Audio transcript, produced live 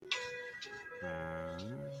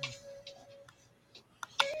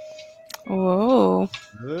Whoa.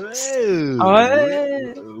 Whoa.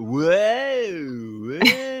 Oh. Whoa.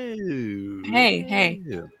 Hey, hey, Whoa. hey.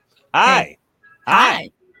 Hi. Hi. Hi. Hi.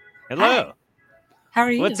 Hello. How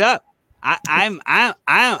are What's you? up?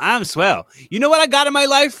 I'm swell. You know what I got in my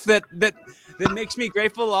life that makes me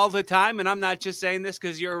grateful all the time, and I'm not just saying this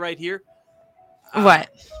because you're right here. What?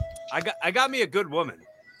 I got me a good woman.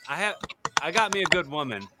 I got me a good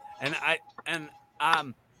woman, and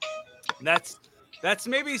um that's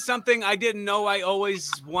maybe something I didn't know I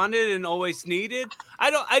always wanted and always needed.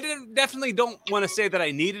 I didn't definitely don't want to say that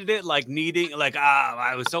I needed it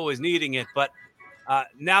I was always needing it, but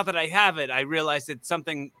now that I have it, I realize it's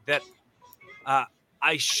something that uh,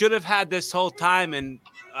 I should have had this whole time and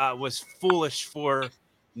was foolish for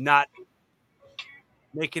not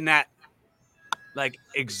making that like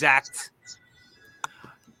exact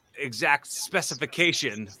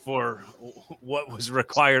specification for what was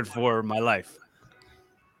required for my life.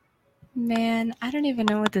 Man, I don't even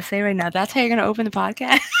know what to say right now. That's how you're gonna open the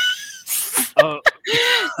podcast? Oh,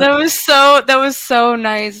 That was so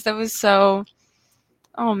nice. That was so.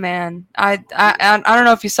 Oh man, I don't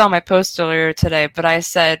know if you saw my post earlier today, but I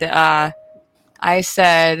said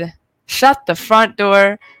shut the front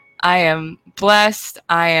door. I am blessed.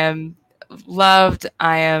 I am loved.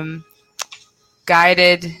 I am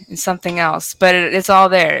guided in something else, but it's all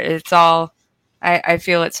there. It's all. I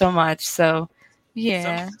feel it so much. So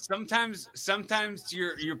yeah. sometimes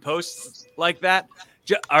your posts like that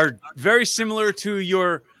are very similar to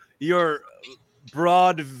your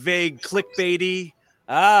broad, vague, clickbaity.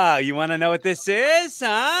 You want to know what this is?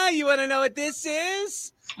 Huh? You want to know what this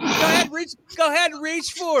is? Go ahead,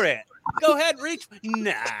 reach for it. Go ahead, reach.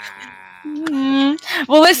 Nah.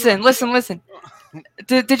 Well, listen.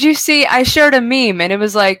 Did you see? I shared a meme, and it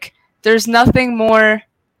was like, "There's nothing more."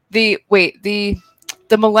 The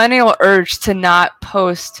millennial urge to not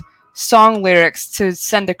post song lyrics to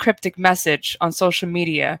send a cryptic message on social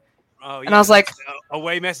media, Oh yeah, and I was like,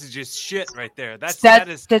 away messages shit right there. That's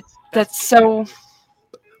so.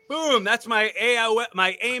 Boom. That's my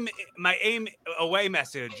aim away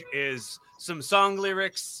message is some song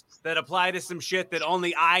lyrics that apply to some shit that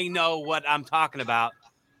only I know what I'm talking about.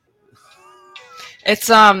 It's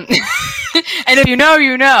and if you know,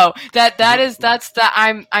 you know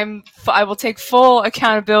I will take full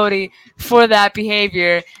accountability for that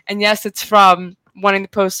behavior. And yes, it's from wanting to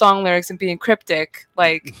post song lyrics and being cryptic,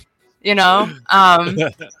 like, you know.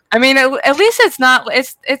 I mean, at least it's not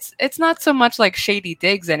so much like shady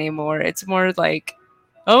digs anymore. It's more like,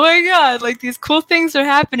 oh my god, like these cool things are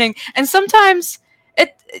happening. And sometimes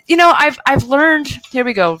I've learned. Here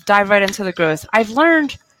we go. Dive right into the growth. I've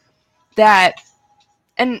learned that,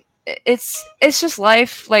 and it's just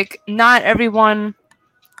life. Like, not everyone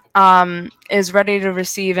is ready to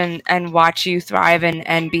receive and watch you thrive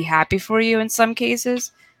and be happy for you in some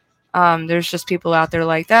cases. There's just people out there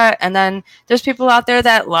like that, and then there's people out there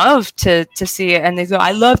that love to see it, and they go,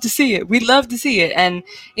 I love to see it, we love to see it. And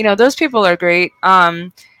those people are great.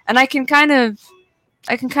 And I can kind of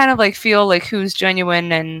like feel like who's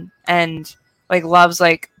genuine and like loves,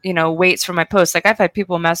 like, waits for my posts. Like, I've had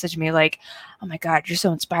people message me like, oh my god, you're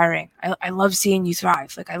so inspiring, I love seeing you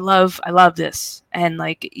thrive, like, I love this, and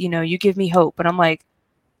like, you give me hope. And I'm like,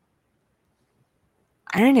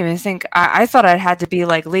 I didn't even think, I thought I had to be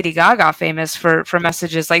like Lady Gaga famous for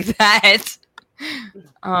messages like that.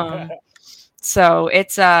 So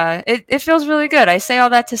it feels really good. I say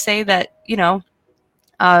all that to say that,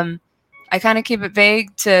 I kind of keep it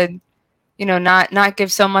vague to, not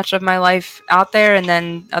give so much of my life out there. And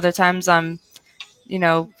then other times I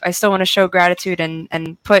still want to show gratitude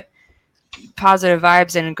and put positive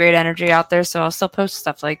vibes and great energy out there. So I'll still post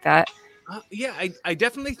stuff like that. Yeah, I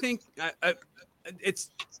definitely think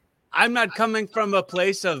I'm not coming from a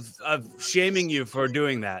place of shaming you for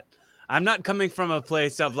doing that. I'm not coming from a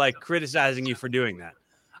place of like criticizing you for doing that.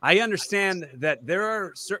 I understand that there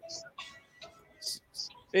are certain.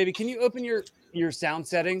 Baby, can you open your sound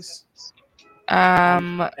settings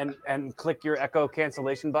and click your echo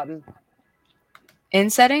cancellation button In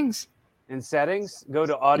settings? in settings? Go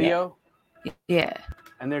to audio. Yeah.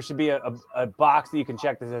 And there should be a box that you can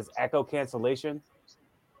check that says echo cancellation.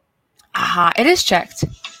 Aha, it is checked.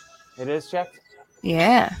 It is checked?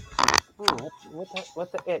 Yeah. Oh,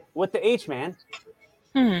 what the H, man?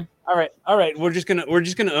 Hmm. All right. We're just gonna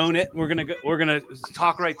own it. We're gonna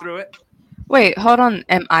talk right through it. Wait, hold on.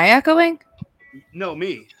 Am I echoing? No,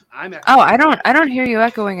 me. I'm echoing. Oh, I don't hear you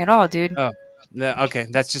echoing at all, dude. Oh, yeah, okay.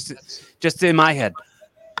 That's just in my head.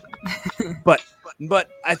 but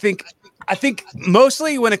I think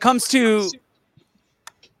mostly when it comes to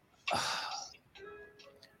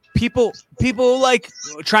people like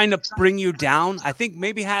trying to bring you down. I think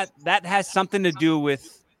maybe that has something to do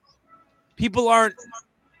with people aren't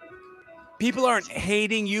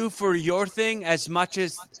hating you for your thing as much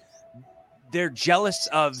as they're jealous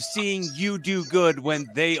of seeing you do good when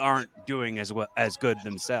they aren't doing as good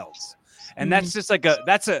themselves. And that's just like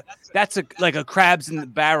that's a like a crabs in the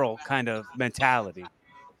barrel kind of mentality.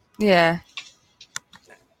 Yeah.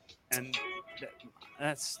 And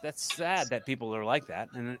that's sad that people are like that,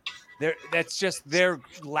 and that's just their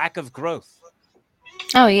lack of growth.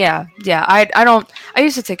 Oh yeah. I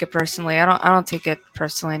used to take it personally. I don't take it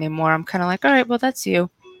personally anymore. I'm kind of like, all right, well that's you.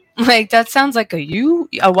 Like that sounds like a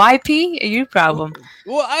YP, a you problem.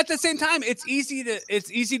 Well, at the same time, it's easy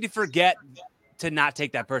to forget to not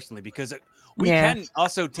take that personally, because we can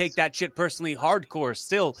also take that shit personally hardcore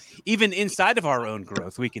still, even inside of our own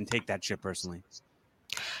growth. We can take that shit personally.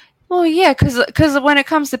 Well, yeah, because when it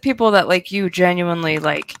comes to people that like you genuinely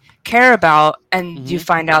like care about, and you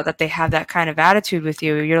find out that they have that kind of attitude with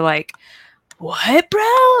you, you're like, what, bro?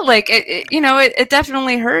 Like it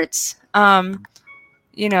definitely hurts. So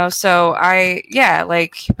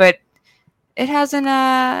but it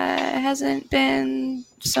hasn't been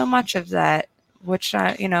so much of that, which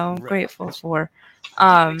I'm grateful for.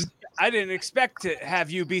 I didn't expect to have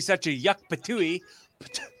you be such a yuck patooey.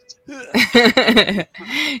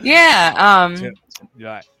 Yeah.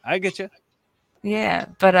 I get you. Yeah,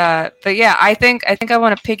 but yeah, I think I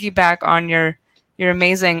want to piggyback on your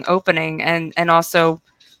amazing opening, and also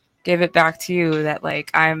give it back to you that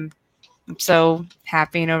like I'm so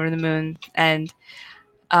happy and over the moon, and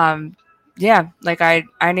yeah, like I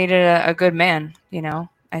needed a good man,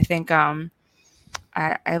 I think I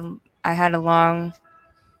had a long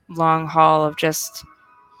haul of just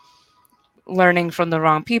learning from the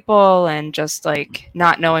wrong people, and just like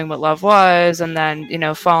not knowing what love was, and then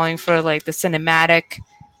falling for like the cinematic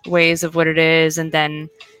ways of what it is, and then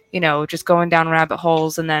just going down rabbit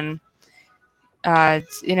holes, and then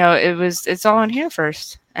it's all in here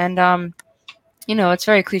first, and it's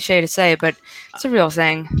very cliche to say, but it's a real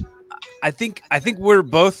thing. I think we're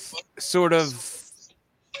both sort of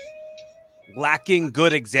lacking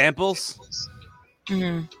good examples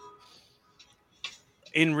in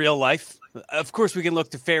real life. Of course, we can look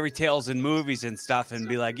to fairy tales and movies and stuff and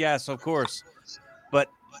be like, yes, of course. But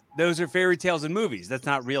those are fairy tales and movies. That's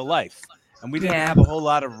not real life. And we didn't have a whole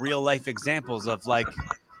lot of real life examples of like,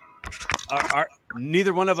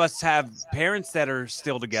 neither one of us have parents that are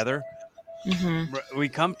still together. We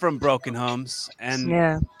come from broken homes, and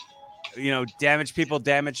damaged people.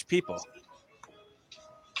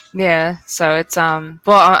 Yeah. So it's well,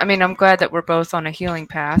 I mean, I'm glad that we're both on a healing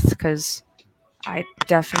path, because I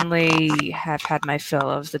definitely have had my fill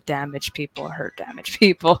of the damaged people, hurt damaged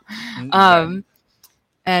people. And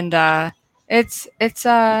it's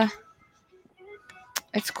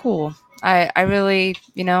cool. I really,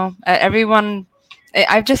 everyone,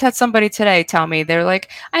 I've just had somebody today tell me, they're like,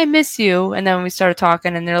 I miss you. And then when we started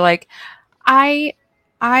talking, and they're like, I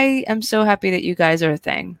am so happy that you guys are a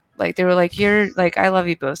thing. Like, they were like, you're like, I love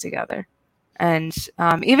you both together. And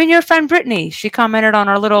even your friend Brittany, she commented on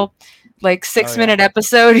our little like 6-minute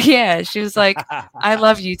episode. Yeah, she was like, I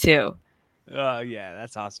love you too. Oh yeah,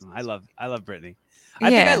 that's awesome. I love Brittany.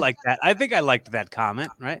 I think I like that. I think I liked that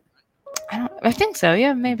comment, right? I think so.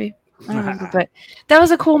 Yeah, maybe. I don't remember, but that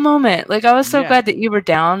was a cool moment. Like, I was so glad that you were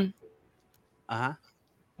down.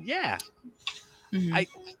 Yeah.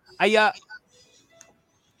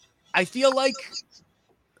 I feel like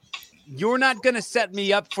you're not going to set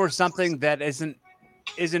me up for something that isn't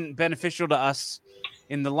beneficial to us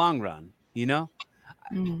in the long run,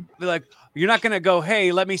 Like, you're not going to go,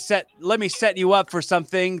 hey, let me set you up for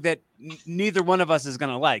something that neither one of us is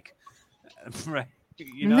going to like. Right.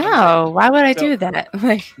 No, why would I do that?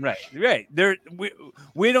 Right. There,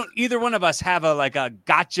 we don't. Either one of us have a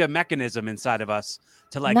gotcha mechanism inside of us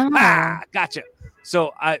to like, gotcha.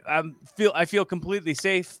 So I feel completely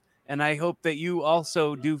safe, and I hope that you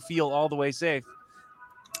also do feel all the way safe.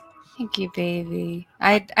 Thank you, baby.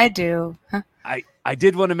 I do. Huh? I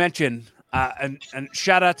did want to mention and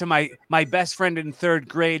shout out to my best friend in 3rd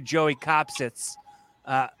grade, Joey Kopsitz.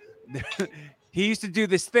 He used to do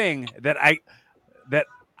this thing that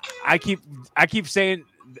I keep saying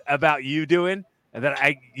about you doing, and that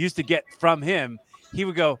I used to get from him. He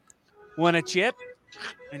would go, "Want a chip?"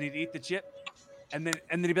 and he'd eat the chip, and then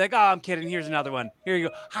he'd be like, "Oh, I'm kidding. Here's another one. Here you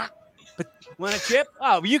go. But want a chip?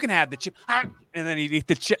 Oh, you can have the chip." And then he'd eat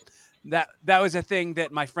the chip. That was a thing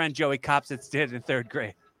that my friend Joey Kopsitz did in 3rd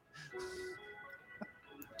grade.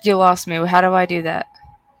 You lost me. How do I do that?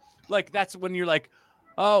 Like, that's when you're like,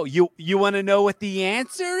 Oh, you want to know what the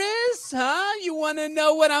answer is, huh? You want to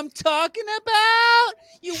know what I'm talking about?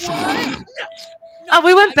 You want? No, Oh,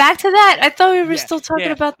 we went back to that. I thought we were yeah, still talking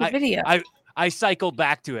yeah. about the video. I cycled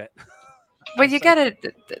back to it. But you gotta.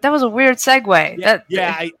 That was a weird segue. Yeah,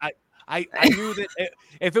 yeah. I knew that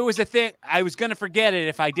if it was a thing, I was gonna forget it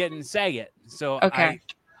if I didn't say it. So Okay.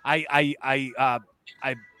 I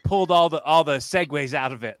pulled all the segues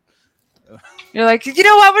out of it. You're like, you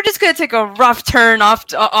know what? We're just gonna take a rough turn off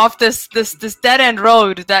this dead end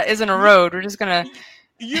road that isn't a road. We're just gonna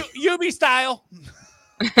Yubi style.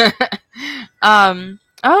 Okay. Well,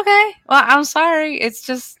 I'm sorry. It's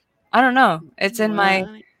just I don't know. It's in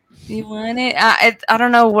my. You want it? I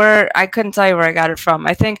don't know where. I couldn't tell you where I got it from.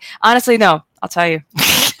 I think honestly, no. I'll tell you.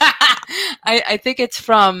 I think it's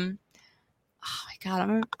from. Oh my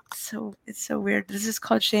god! It's so weird. This is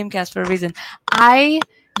called Shamecast for a reason. I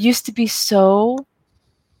used to be so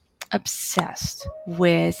obsessed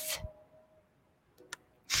with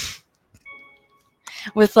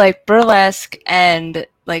like burlesque and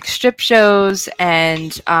like strip shows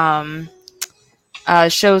and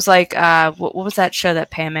shows like what was that show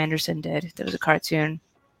that Pam Anderson did? There was a cartoon,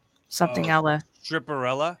 something Ella.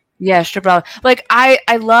 Stripperella. Yeah, Stripperella. Like I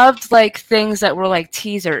loved like things that were like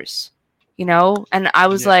teasers, you know, and I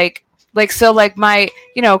was like so like my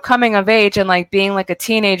coming of age and like being like a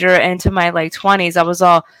teenager into my like 20s, I was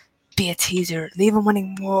all be a teaser, leave them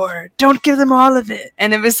wanting more, don't give them all of it,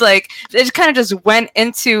 and it was like it kind of just went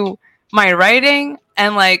into my writing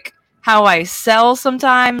and like how I sell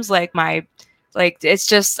sometimes, like my like it's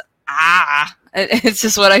just it's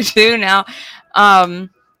just what I do now. I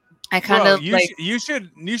kind of like you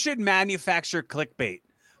should manufacture clickbait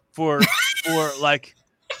for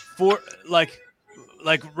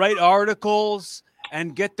write articles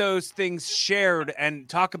and get those things shared and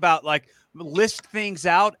talk about like list things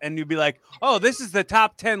out, and you'd be like, oh, this is the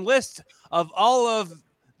top 10 list of all of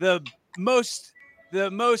the most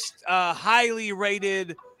highly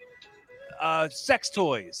rated sex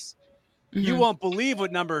toys. Mm-hmm. You won't believe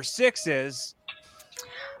what number 6 is.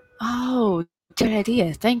 Oh, good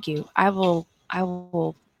idea. Thank you. I will.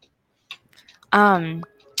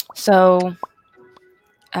 So,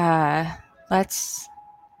 let's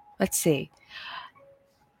see.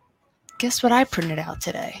 Guess what I printed out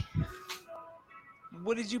today?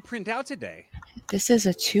 What did you print out today? This is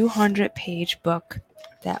a 200-page book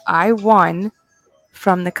that I won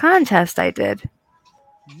from the contest I did.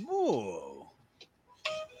 Whoa.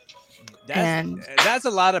 That's a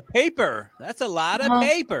lot of paper. That's a lot of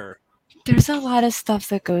paper. There's a lot of stuff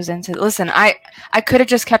that goes into it. Listen, I could have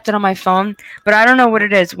just kept it on my phone, but I don't know what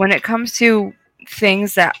it is. When it comes to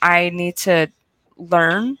things that I need to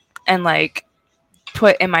learn and like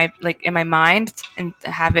put in my mind and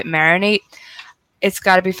have it marinate, it's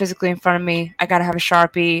got to be physically in front of me. I got to have a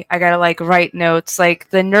Sharpie. I got to like write notes.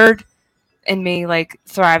 Like the nerd in me like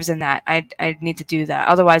thrives in that. I need to do that.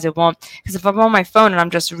 Otherwise it won't. Because if I'm on my phone and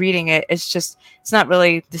I'm just reading it, it's not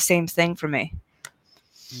really the same thing for me.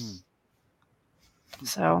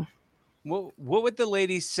 So what would the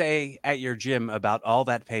ladies say at your gym about all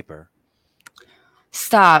that paper?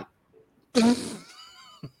 Stop.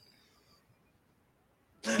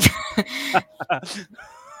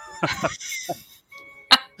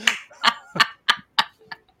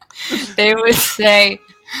 They would say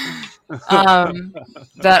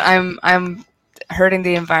that I'm hurting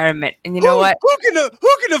the environment, and you know what? Who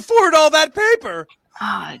can afford all that paper?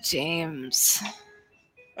 Ah, James.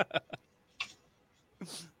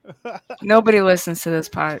 Nobody listens to this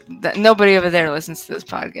nobody over there listens to this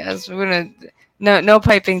podcast. We're gonna no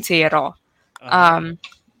piping tea at all. But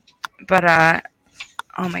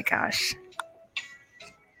oh my gosh.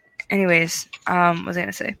 Anyways, what was I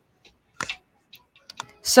gonna say?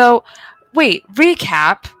 So, wait,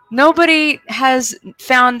 recap. Nobody has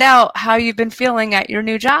found out how you've been feeling at your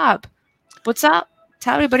new job. What's up?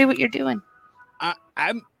 Tell everybody what you're doing.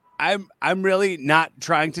 I'm really not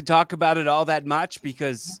trying to talk about it all that much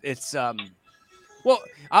because it's well,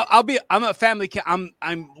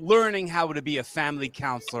 I'm learning how to be a family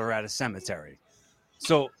counselor at a cemetery.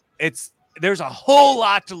 So there's a whole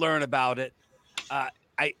lot to learn about it. I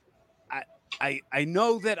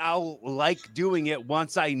know that I'll like doing it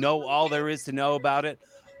once I know all there is to know about it,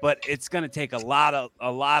 but it's going to take a lot of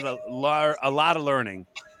learning,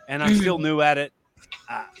 and I'm still new at it.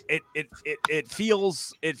 It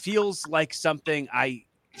feels like something I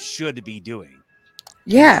should be doing.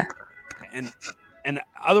 Yeah. And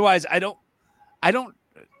otherwise I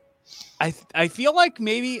feel like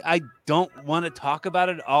maybe I don't want to talk about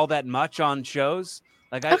it all that much on shows.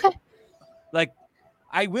 Like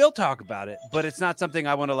I will talk about it, but it's not something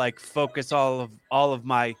I want to like focus all of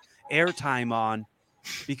my airtime on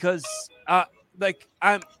because like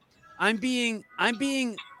I'm being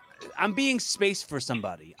space for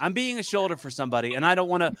somebody. I'm being a shoulder for somebody, and I don't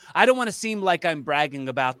want to seem like I'm bragging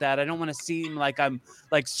about that. I don't want to seem like I'm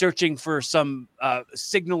like searching for some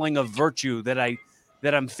signaling of virtue that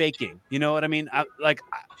I'm faking. You know what I mean?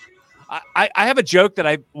 I have a joke that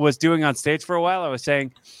I was doing on stage for a while. I was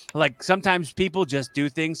saying, like, sometimes people just do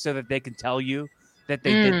things so that they can tell you that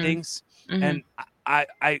they did things, and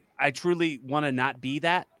I truly want to not be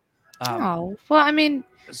that. Oh, well, I mean,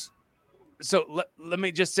 so let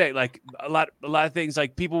me just say, like, a lot of things,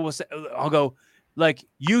 like, people will say, I'll go, like,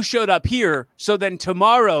 you showed up here, so then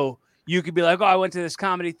tomorrow you could be like, oh, I went to this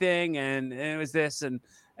comedy thing and it was this, and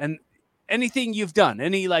anything you've done,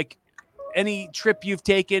 any trip you've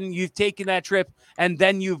taken that trip, and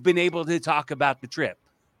then you've been able to talk about the trip.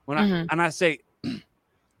 When I say, it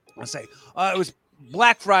was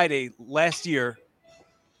Black Friday last year.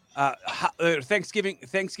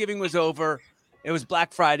 Thanksgiving was over. It was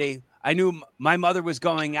Black Friday. I knew my mother was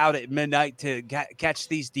going out at midnight to catch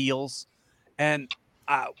these deals, and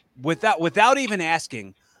without even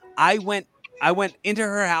asking, I went into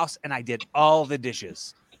her house and I did all the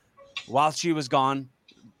dishes while she was gone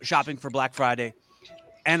shopping for Black Friday,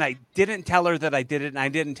 and I didn't tell her that I did it, and I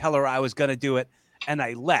didn't tell her I was going to do it, and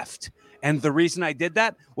I left. And the reason I did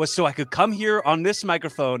that was so I could come here on this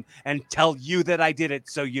microphone and tell you that I did it,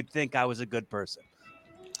 so you'd think I was a good person.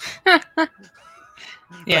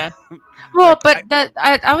 Yeah. Well, but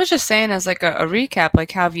I was just saying as like a recap,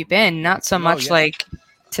 like, how have you been? Not so much like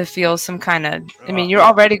to feel some kind of, I mean, you're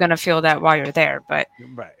already going to feel that while you're there, but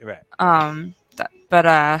right.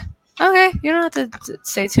 Okay, you don't have to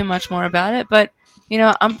say too much more about it, but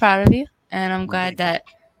I'm proud of you, and I'm glad that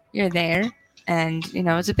you're there, and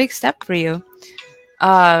it's a big step for you.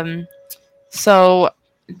 So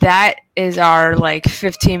that is our like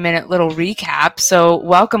 15-minute little recap. So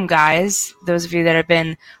welcome, guys, those of you that have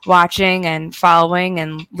been watching and following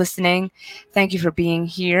and listening. Thank you for being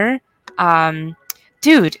here.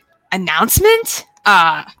 Dude, announcement?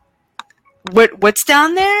 What's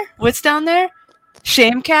down there?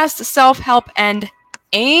 Shamecast, self-help, and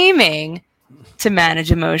aiming to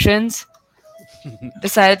manage emotions.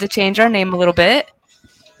 Decided to change our name a little bit.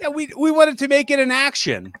 Yeah, we wanted to make it an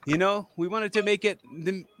action. We wanted to make it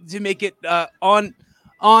on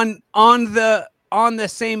the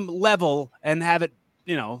same level and have it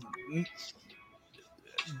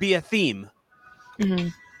be a theme.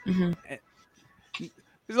 There's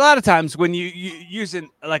a lot of times when you use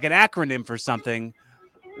like an acronym for something,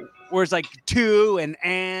 where it's like to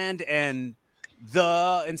and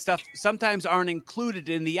the and stuff sometimes aren't included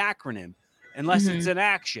in the acronym unless it's an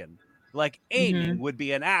action. Like aiming would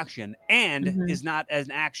be an action, and is not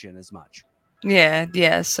an action as much.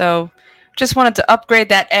 Yeah. So just wanted to upgrade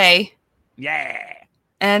that A. Yeah.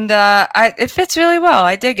 And it fits really well.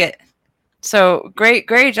 I dig it. So great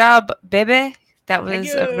job, baby. That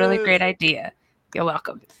was a really great idea. You're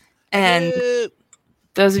welcome. And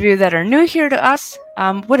those of you that are new here to us,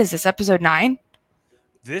 what is this, episode 9?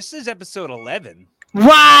 This is episode 11.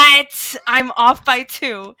 What? I'm off by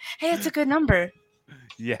 2. Hey, it's a good number.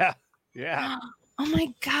 Yeah. Oh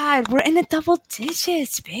my God, we're in the double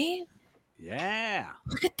digits, babe. Yeah.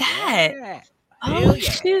 Look at that. Yeah. Oh,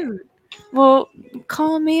 shoot. Well,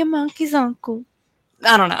 call me a monkey's uncle.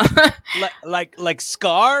 I don't know. like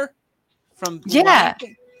Scar from Yeah.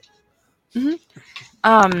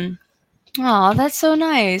 Oh, that's so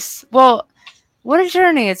nice. Well, what a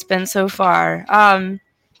journey it's been so far.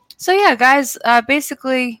 So yeah, guys,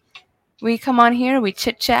 basically we come on here, we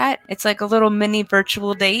chit chat. It's like a little mini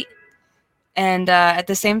virtual date. And at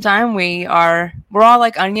the same time, we're all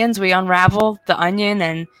like onions. We unravel the onion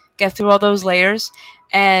and get through all those layers.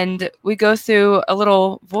 And we go through a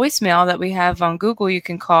little voicemail that we have on Google. You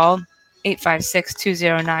can call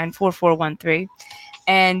 856-209-4413.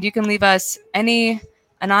 And you can leave us any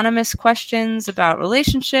anonymous questions about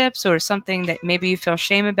relationships or something that maybe you feel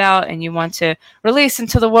shame about and you want to release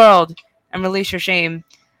into the world and release your shame.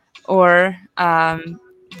 Or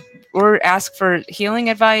ask for healing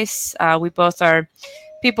advice. We both are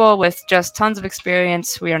people with just tons of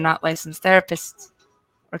experience. We are not licensed therapists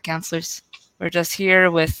or counselors. We're just here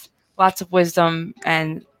with lots of wisdom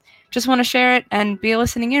and just want to share it and be a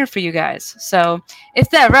listening ear for you guys. So if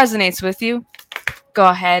that resonates with you, go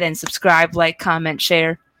ahead and subscribe, like, comment,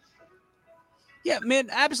 share. Yeah, man,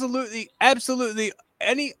 absolutely. I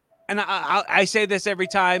say this every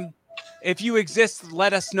time. If you exist,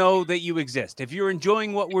 let us know that you exist. If you're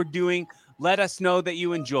enjoying what we're doing, let us know that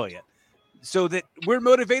you enjoy it. so that we're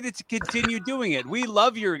motivated to continue doing it. We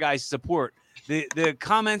love your guys' support. The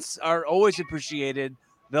comments are always appreciated.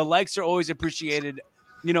 The likes are always appreciated.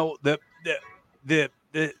 You know, the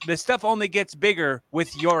stuff only gets bigger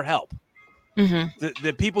with your help.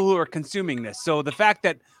 The people who are consuming this. So the fact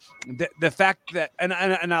that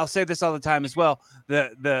and I'll say this all the time as well,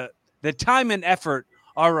 the time and effort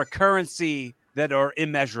are a currency that are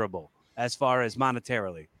immeasurable as far as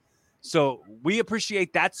monetarily. So we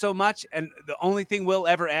appreciate that so much. And the only thing we'll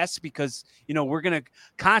ever ask, because, you know, we're going to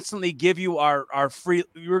constantly give you our free,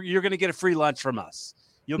 you're going to get a free lunch from us.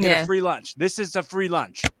 You'll get a free lunch. This is a free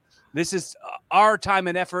lunch. This is our time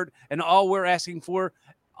and effort. And all we're asking for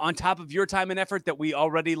on top of your time and effort that we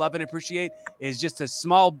already love and appreciate is just a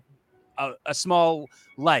small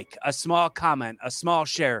like, a small comment, a small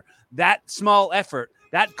share. That small effort,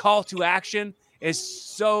 that call to action is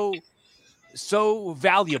so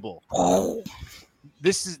valuable.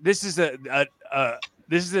 This is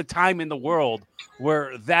a time in the world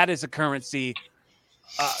where that is a currency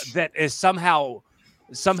that is somehow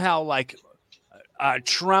like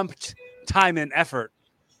trumped time and effort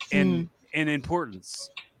in importance.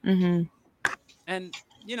 And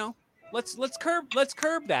you know, let's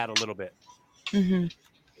curb that a little bit.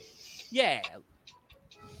 Yeah.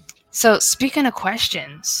 So speaking of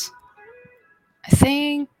questions, I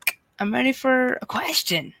think I'm ready for a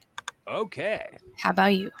question. Okay. How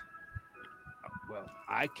about you? Well,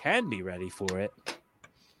 I can be ready for it.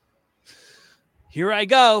 Here I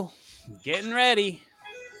go. Getting ready.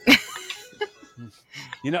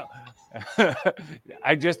 You know,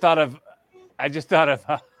 I just thought of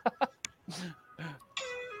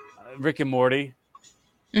Rick and Morty.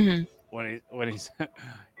 When he's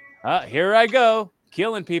here I go,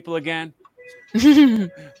 killing people again.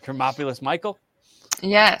 Kermopulus Michael.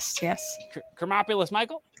 Yes. Kermopulus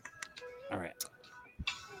Michael. All right.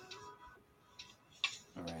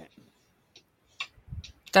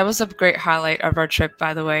 That was a great highlight of our trip,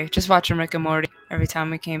 by the way. Just watching Rick and Morty every time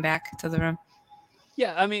we came back to the room.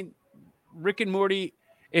 Yeah, I mean, Rick and Morty.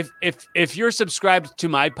 If you're subscribed to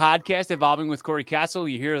my podcast, Evolving with Corey Castle,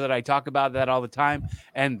 you hear that I talk about that all the time.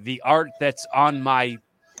 And the art that's on my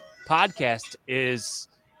podcast is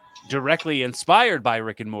directly inspired by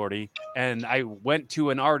Rick and Morty. And I went to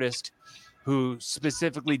an artist who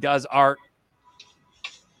specifically does art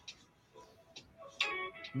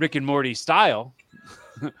Rick and Morty style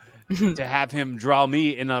to have him draw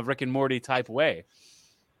me in a Rick and Morty type way.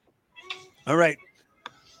 All right.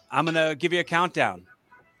 I'm going to give you a countdown.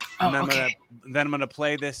 And then I'm going to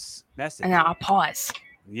play this message. And I'll pause.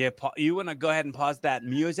 Yeah, you want to go ahead and pause that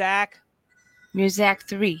music? Music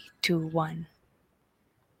 3, 2, 1.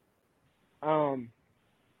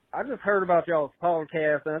 I just heard about y'all's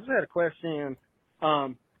podcast, and I just had a question.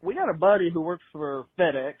 We got a buddy who works for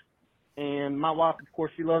FedEx, and my wife, of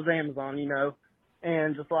course, she loves Amazon, you know,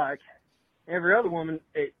 and just like every other woman,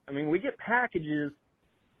 we get packages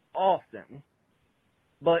often,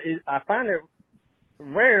 but I find it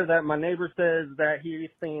rare that my neighbor says that he's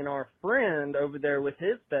seeing our friend over there with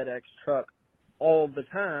his FedEx truck all the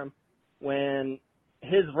time when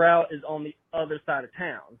his route is on the other side of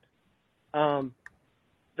town.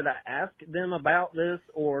 Should I ask them about this,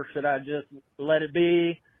 or should I just let it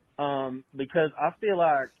be? Because I feel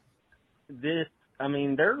like they're a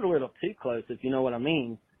little too close, if you know what I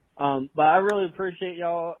mean. But I really appreciate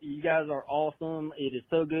y'all. You guys are awesome. It is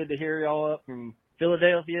so good to hear y'all up from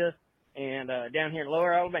Philadelphia and down here in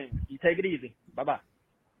Lower Alabama. You take it easy. Bye-bye.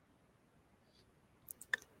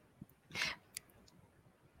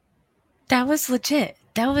 That was legit.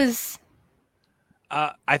 That was...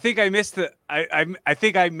 I think I missed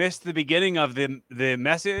I missed the beginning of the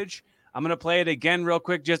message. I'm gonna play it again real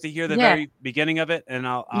quick just to hear the very beginning of it, and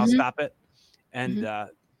I'll stop it. And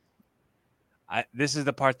this is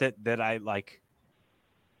the part that I like.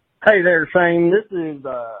 Hey there, Shane. This is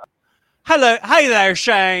Hello, hey there,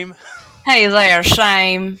 Shame. Hey there,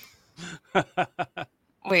 Shame.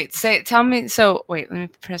 Tell me. So wait, let me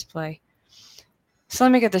press play. So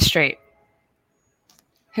let me get this straight.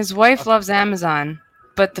 His wife loves Amazon,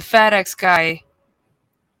 but the FedEx guy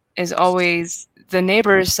is always... The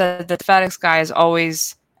neighbors said that the FedEx guy is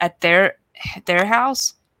always at their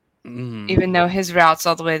house, even though his route's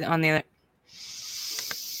all the way on the other.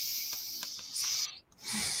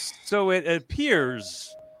 So it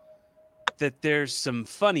appears that there's some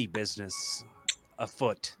funny business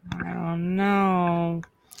afoot. I don't know.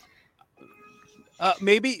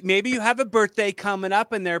 Maybe you have a birthday coming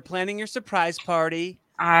up and they're planning your surprise party.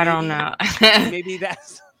 I don't know. Maybe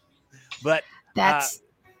that's... But... That's...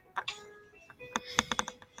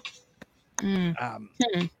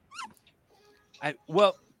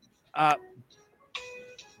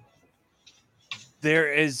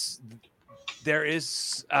 there is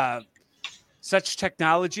such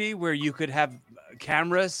technology where you could have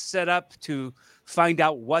cameras set up to find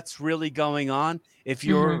out what's really going on if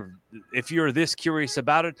you're this curious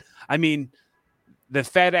about it. I mean, the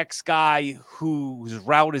FedEx guy whose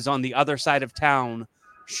route is on the other side of town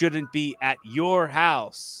shouldn't be at your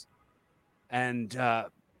house and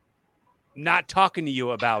not talking to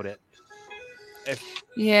you about it if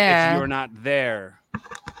you're not there.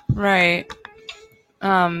 Right.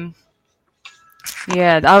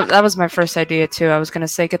 Yeah, that was my first idea too. I was gonna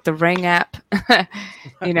say get the Ring app,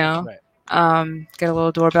 you know, Right. get a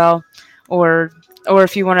little doorbell, or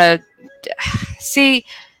if you want to see,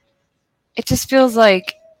 it just feels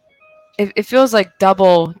like it feels like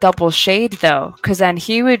double shade though,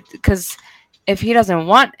 because if he doesn't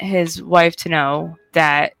want his wife to know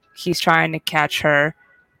that he's trying to catch her,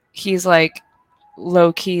 he's like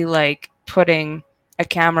low key like putting a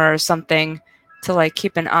camera or something to like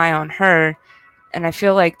keep an eye on her. And I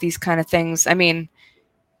feel like these kind of things, I mean,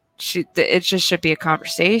 it just should be a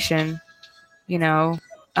conversation, you know.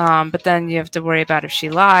 But then you have to worry about if she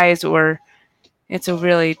lies, or it's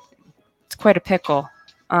quite a pickle.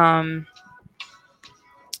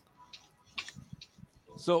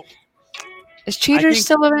 So is Cheaters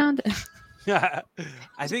still around? I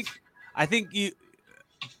think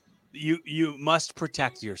you must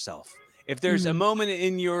protect yourself. If there's a moment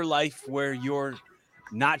in your life where you're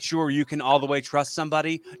not sure you can all the way trust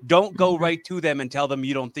somebody, don't go right to them and tell them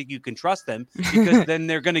you don't think you can trust them, because then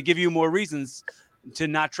they're going to give you more reasons to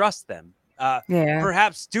not trust them.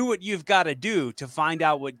 Perhaps do what you've got to do to find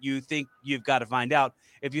out what you think you've got to find out.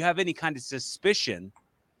 If you have any kind of suspicion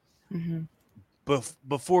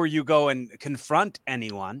before you go and confront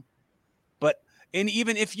anyone, and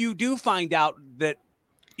even if you do find out that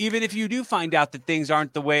things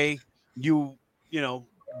aren't the way you know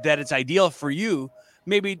that it's ideal for you,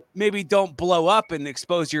 maybe don't blow up and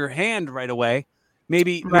expose your hand right away.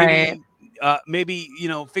 Maybe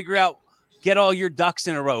figure out, get all your ducks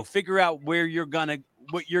in a row, figure out what you're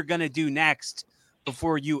gonna do next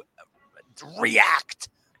before you react,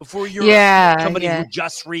 before you're somebody who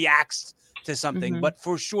just reacts to something. But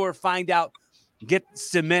for sure, find out, get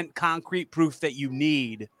cement, concrete proof that you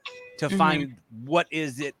need to find what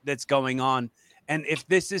is it that's going on. And if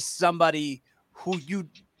this is somebody who you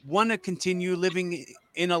want to continue living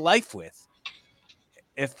in a life with,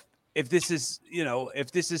 if this is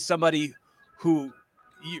somebody who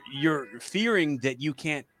you're fearing that you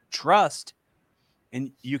can't trust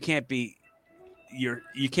and you can't be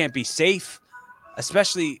safe,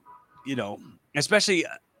 especially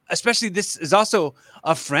this is also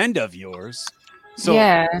a friend of yours. So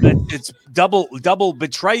it's double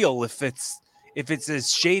betrayal if it's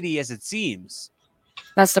as shady as it seems.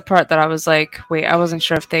 That's the part that I was like, wait, I wasn't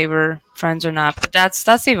sure if they were friends or not. But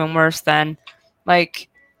that's even worse then. Like,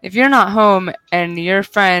 if you're not home and your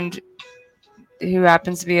friend who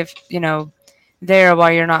happens to be there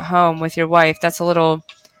while you're not home with your wife, it's a little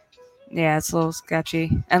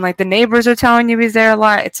sketchy. And like the neighbors are telling you he's there a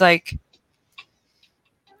lot. It's like,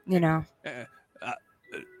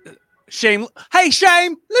 Shame. Hey,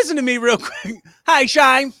 Shame, listen to me real quick. Hi,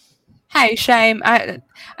 Shame. Hey, Shame. I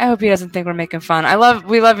hope he doesn't think we're making fun.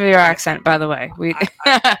 We love your accent, by the way.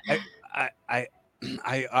 I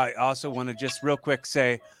also want to just real quick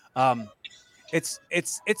say, it's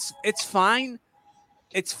fine.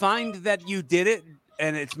 It's fine that you did it,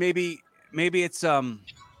 and it's maybe it's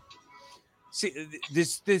see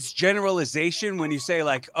this generalization when you say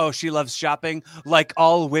like, oh, she loves shopping like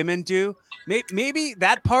all women do. Maybe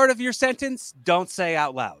that part of your sentence don't say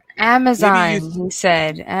out loud. Amazon, he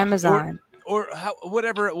said. Amazon. Or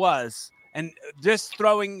whatever it was. And just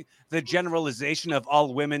throwing the generalization of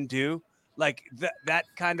all women do, like that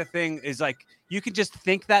kind of thing is like, you can just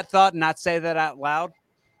think that thought and not say that out loud.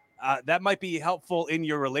 That might be helpful in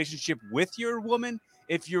your relationship with your woman.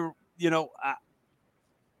 If you're,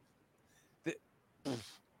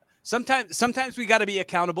 sometimes we got to be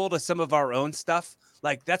accountable to some of our own stuff.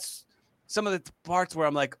 Like that's some of the parts where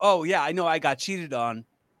I'm like, oh yeah, I know I got cheated on.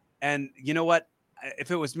 And you know what?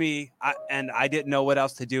 If it was me and I didn't know what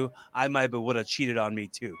else to do, I would have cheated on me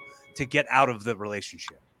too to get out of the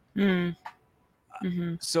relationship.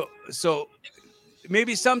 So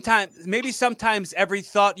maybe sometimes every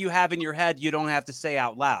thought you have in your head, you don't have to say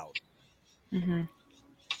out loud.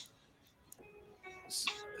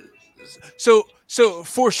 So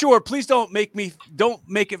for sure, please don't make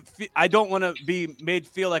it. I don't want to be made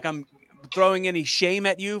feel like I'm throwing any shame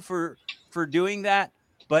at you for doing that.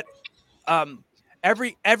 But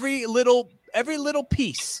every little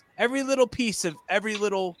piece of every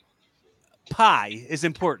little pie is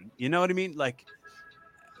important. You know what I mean? Like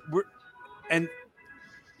and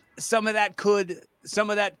some of that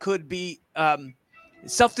could be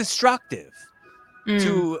self-destructive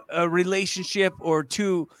to a relationship or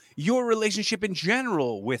to your relationship in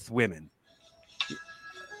general with women.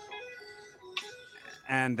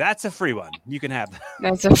 And that's a free one. You can have that.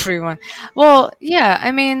 That's a free one. Well, yeah,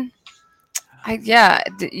 I mean,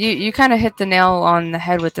 you kind of hit the nail on the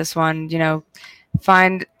head with this one. You know,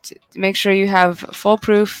 make sure you have full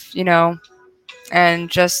proof. You know, and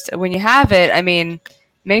just when you have it, I mean,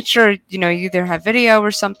 make sure you either have video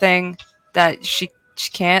or something that she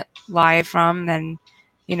can't lie from. Then,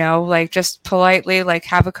 like just politely like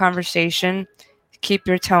have a conversation, keep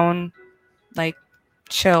your tone like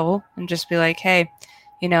chill, and just be like, hey.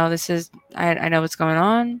 This is I know what's going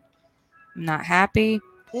on. I'm not happy.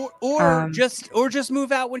 Or just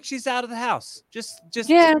move out when she's out of the house. Just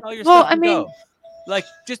yeah. tell your Well, stuff and go. Like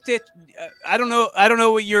I don't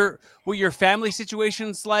know what your family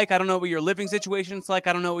situation's like. I don't know what your living situation's like.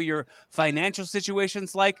 I don't know what your financial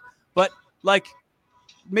situation's like. But like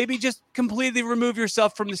maybe just completely remove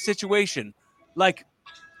yourself from the situation. Like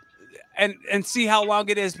and see how long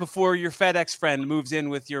it is before your FedEx friend moves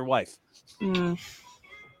in with your wife.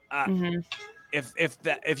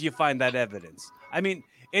 If you find that evidence, I mean,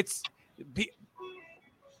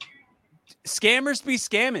 scammers be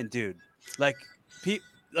scamming, dude. Like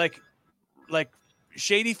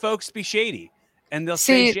shady folks be shady, and they'll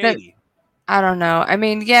stay shady. I don't know. I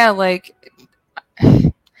mean, yeah, like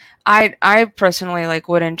I personally like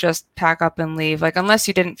wouldn't just pack up and leave, like unless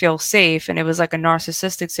you didn't feel safe and it was like a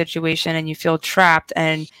narcissistic situation and you feel trapped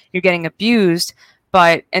and you're getting abused.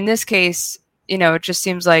 But in this case, it just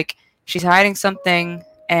seems like she's hiding something.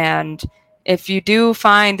 And if you do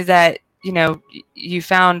find that, you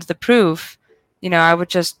found the proof, I would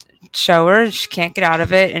just show her she can't get out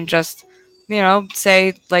of it and just,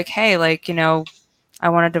 say like, hey, like, I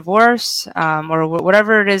want a divorce, or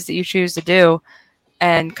whatever it is that you choose to do,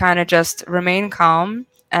 and kind of just remain calm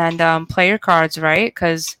and play your cards right.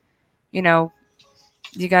 Because, you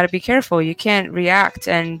got to be careful. You can't react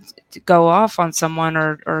and go off on someone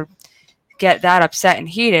or get that upset and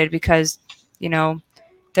heated, because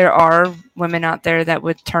there are women out there that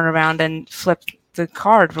would turn around and flip the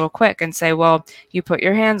card real quick and say, well, you put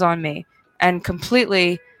your hands on me, and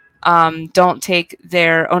completely don't take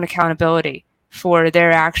their own accountability for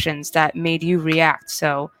their actions that made you react.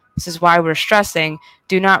 So this is why we're stressing,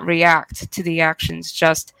 do not react to the actions.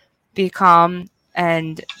 Just be calm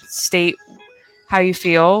and state how you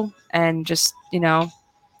feel, and just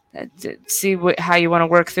see how you want to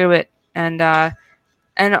work through it. And like,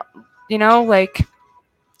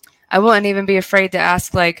 I wouldn't even be afraid to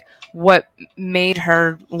ask like what made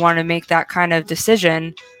her want to make that kind of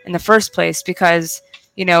decision in the first place, because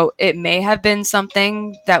it may have been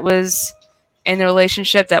something that was in the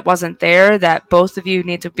relationship that wasn't there, that both of you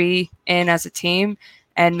need to be in as a team,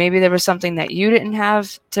 and maybe there was something that you didn't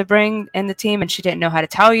have to bring in the team and she didn't know how to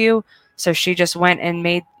tell you, so she just went and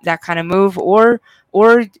made that kind of move. Or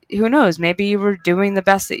who knows, maybe you were doing the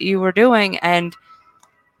best that you were doing and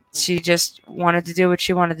she just wanted to do what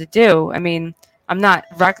she wanted to do. I mean, I'm not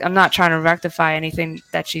trying to rectify anything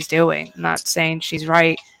that she's doing. I'm not saying she's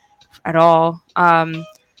right at all.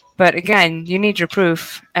 But again, you need your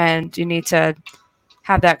proof, and you need to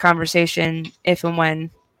have that conversation if and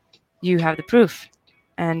when you have the proof.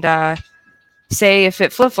 And say if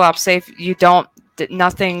it flip-flops, say if you don't,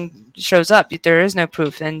 nothing shows up, there is no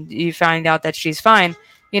proof, and you find out that she's fine,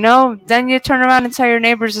 then you turn around and tell your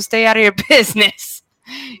neighbors to stay out of your business.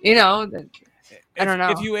 I don't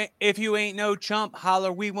know. If you ain't no chump,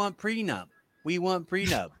 holler, we want prenup. We want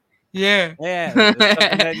prenup. Yeah. Yeah, that's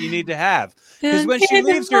something that you need to have. Because when she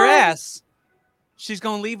leaves your ass, she's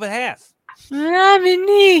going to leave with half.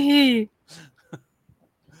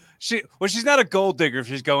 She's not a gold digger if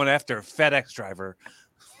she's going after a FedEx driver.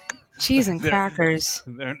 Cheese and crackers.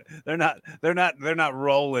 They're not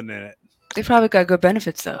rolling in it. They probably got good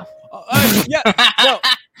benefits though. Yeah.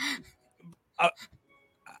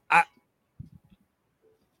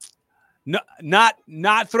 No.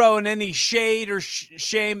 Not throwing any shade or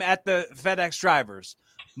shame at the FedEx drivers.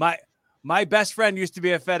 My best friend used to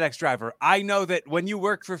be a FedEx driver. I know that when you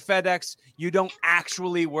work for FedEx, you don't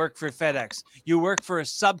actually work for FedEx. You work for a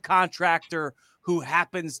subcontractor who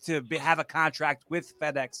happens to have a contract with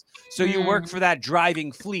FedEx. So you work for that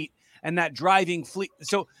driving fleet, and that driving fleet.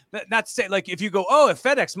 So not to say like if you go, oh,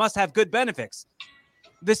 FedEx must have good benefits.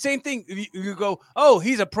 The same thing. You go, oh,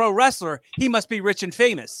 he's a pro wrestler. He must be rich and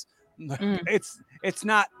famous. It's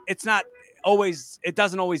not always. It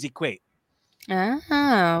doesn't always equate.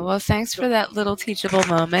 Well, thanks for that little teachable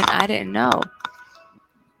moment. I didn't know.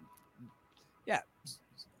 Yeah.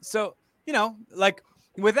 So, like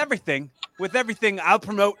with everything, I'll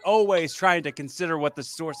promote always trying to consider what the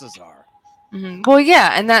sources are. Well,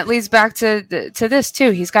 yeah, and that leads back to this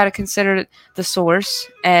too. He's got to consider the source,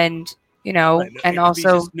 and Right. and It could be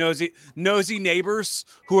also, just nosy neighbors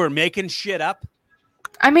who are making shit up.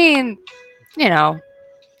 I mean,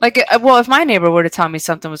 like, well, if my neighbor were to tell me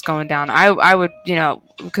something was going down, I would,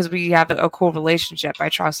 because we have a cool relationship, I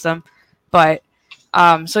trust them, but.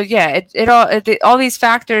 So yeah, all these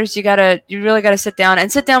factors you really gotta sit down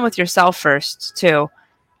with yourself first too.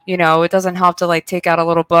 It doesn't help to like take out a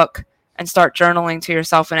little book and start journaling to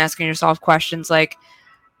yourself and asking yourself questions like,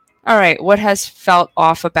 all right, what has felt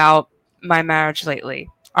off about my marriage lately?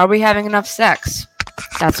 Are we having enough sex?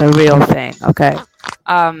 That's a real thing. Okay.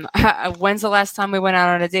 When's the last time we went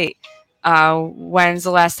out on a date? When's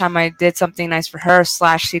the last time I did something nice for her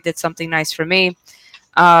 / she did something nice for me?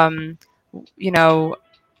 Have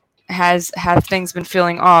things been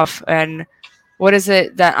feeling off, and what is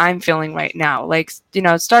it that I'm feeling right now? Like,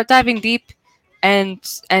 start diving deep, and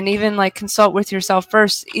even like consult with yourself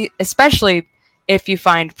first, especially if you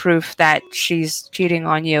find proof that she's cheating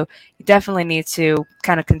on you. You definitely need to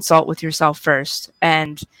kind of consult with yourself first,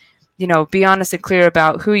 and be honest and clear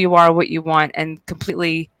about who you are, what you want, and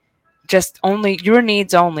completely just only your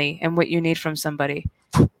needs only, and what you need from somebody.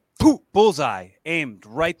 Bullseye, aimed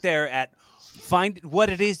right there at find what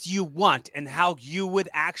it is you want and how you would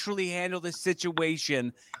actually handle this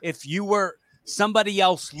situation if you were somebody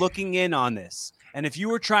else looking in on this. And if you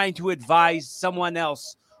were trying to advise someone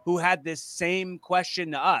else who had this same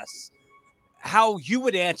question to us, how you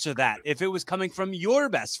would answer that if it was coming from your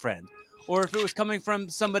best friend, or if it was coming from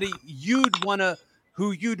somebody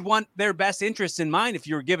who you'd want their best interests in mind if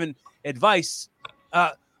you were given advice.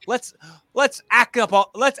 Let's add up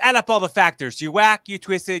all the factors. You whack, you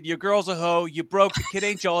twisted, your girl's a hoe, you broke, the kid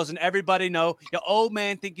ain't yours, and everybody know. Your old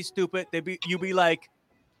man think you stupid. You be like,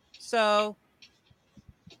 so.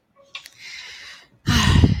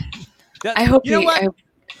 I hope you know what.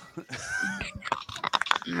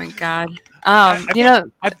 Oh my God.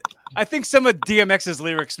 I think some of DMX's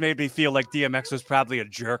lyrics made me feel like DMX was probably a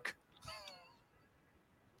jerk.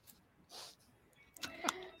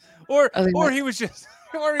 Or he was just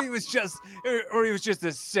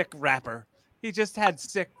a sick rapper. He just had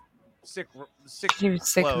sick. He was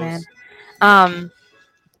sick, flows. man.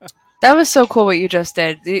 That was so cool what you just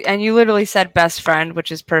did, and you literally said best friend,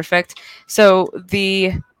 which is perfect. So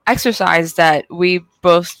the exercise that we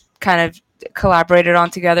both kind of collaborated on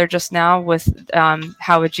together just now with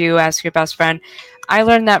how would you ask your best friend, I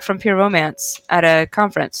learned that from Pure Romance at a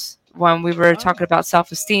conference when we were talking about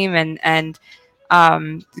self-esteem and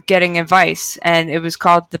getting advice, and it was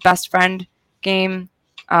called the best friend game,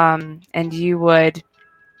 and you would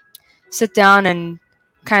sit down and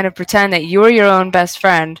kind of pretend that you were your own best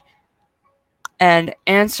friend and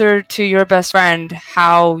answer to your best friend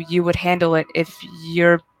how you would handle it if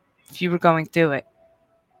you were going through it.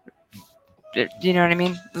 You know what I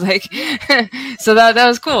mean? Like, so that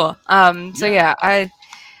was cool. So yeah, I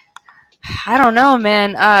don't know,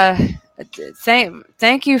 man.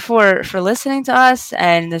 Thank you for listening to us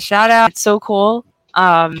and the shout out. It's so cool.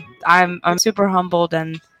 I'm super humbled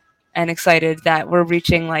and excited that we're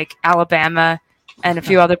reaching like Alabama and a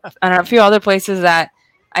few other places that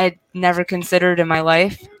I had never considered in my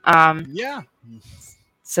life. Yeah.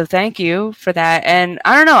 So thank you for that. And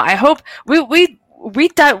I don't know. I hope we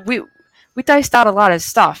diced out a lot of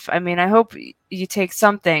stuff. I mean, I hope you take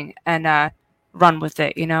something and run with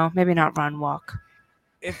it. Maybe not run, walk.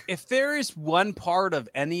 If there is one part of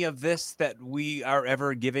any of this that we are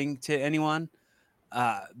ever giving to anyone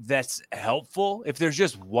that's helpful, if there's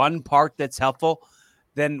just one part that's helpful,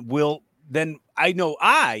 then I know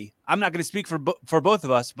I'm not going to speak for both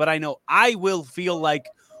of us, but I know I will feel like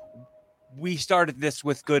we started this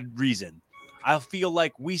with good reason. I'll feel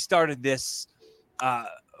like we started this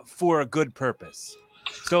for a good purpose.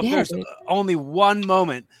 So if there's only one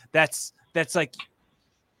moment that's like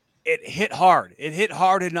it hit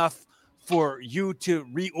hard enough for you to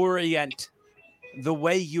reorient the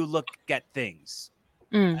way you look at things,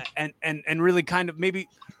 and really kind of maybe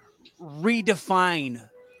redefine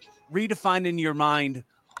in your mind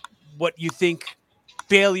what you think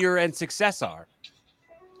failure and success are,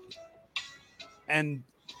 and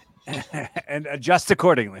adjust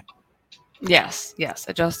accordingly. Yes,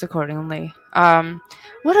 adjust accordingly. Wow,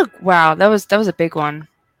 that was a big one.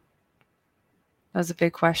 That was a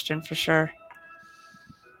big question for sure.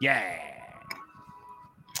 Yeah.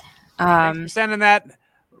 Thanks for sending that,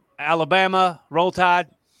 Alabama. Roll Tide.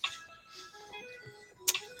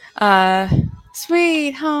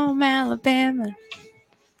 Sweet home Alabama.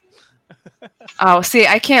 Oh, see,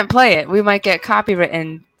 I can't play it. We might get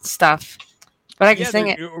copywritten stuff, but I can sing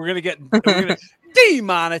it. We're gonna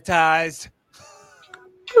demonetized.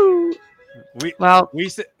 We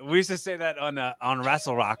used to say that on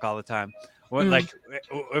Wrestle Rock all the time. Like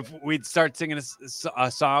if we'd start singing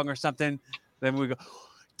a song or something, then we go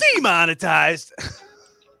demonetized.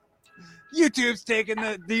 YouTube's taking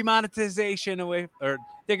the demonetization away, or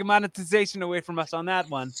taking monetization away from us on that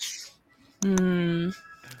one.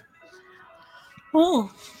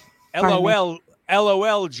 Oh,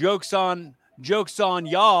 LOL. Jokes on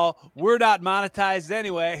y'all. We're not monetized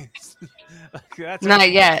anyway. Not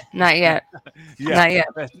yet. Yeah. Not yet.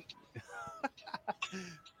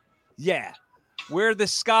 Yeah. Where the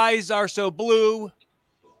skies are so blue.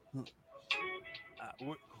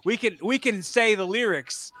 We can say the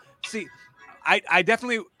lyrics. See, I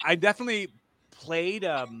definitely played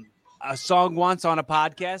a song once on a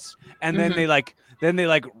podcast, and then they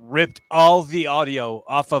ripped all the audio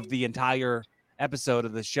off of the entire episode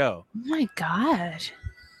of the show. Oh my God.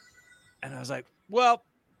 And I was like, well,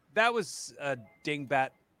 that was a dingbat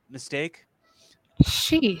mistake.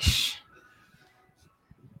 Sheesh.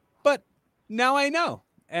 But now I know.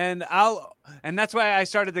 And that's why I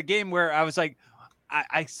started the game where I was like,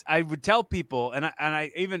 I would tell people, and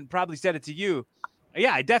I even probably said it to you.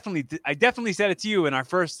 Yeah, I definitely said it to you in our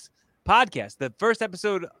first podcast, the first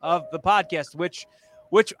episode of the podcast, which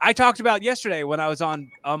I talked about yesterday when I was on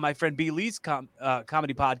my friend B. Lee's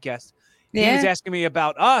comedy podcast. Yeah. He was asking me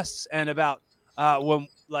about us and about when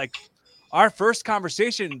like our first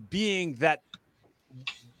conversation being that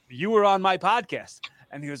you were on my podcast,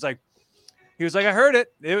 and he was like, I heard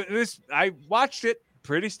it. I watched it.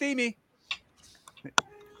 Pretty steamy.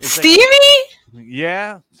 It's steamy? Like,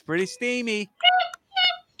 yeah, it's pretty steamy.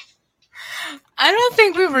 I don't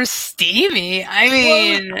think we were steamy. I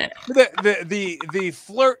mean,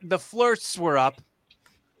 the flirts were up.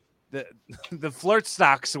 The flirt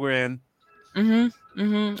stocks were in.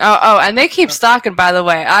 Oh, and they keep stocking. By the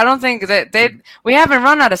way, I don't think that we haven't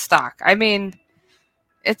run out of stock. I mean,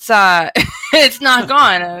 it's it's not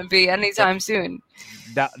going to be anytime soon.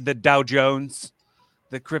 The Dow Jones,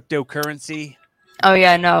 the cryptocurrency. Oh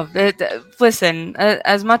yeah, no. Listen,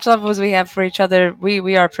 as much love as we have for each other,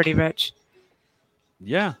 we are pretty rich.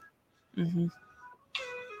 Yeah. Yeah.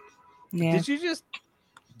 Did you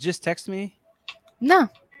just text me? No.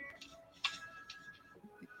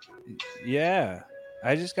 Yeah.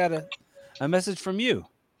 I just got a message from you.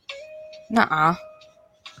 Nuh-uh.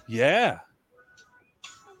 Yeah.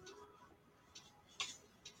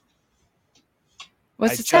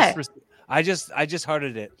 What's it say? I just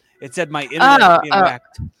hearted it. It said my internet being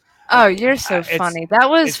whacked. Oh, you're so funny. That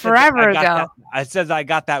was forever ago. I said I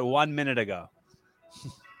got that 1 minute ago.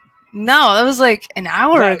 No, that was like an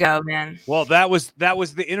hour ago, man. Well, that was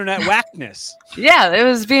the internet whackness. Yeah, it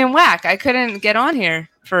was being whack. I couldn't get on here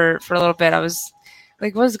for a little bit. I was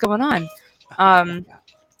like, what is going on?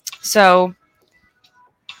 So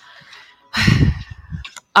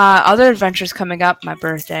other adventures coming up, my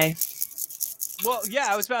birthday. Well, yeah,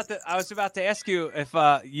 I was about to ask you if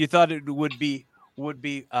you thought it would be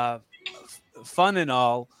fun and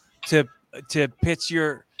all to pitch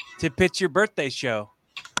your birthday show.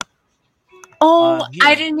 Oh,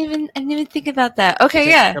 I didn't even think about that.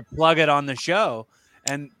 Okay, to plug it on the show,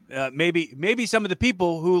 and maybe some of the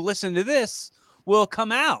people who listen to this will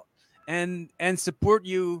come out and support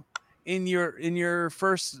you in your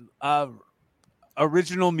first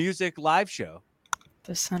original music live show.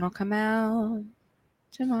 The sun will come out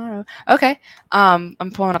tomorrow. Okay. I'm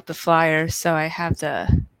pulling up the flyer, so I have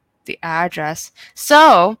the address.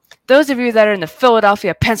 So those of you that are in the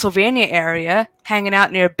Philadelphia, Pennsylvania area, hanging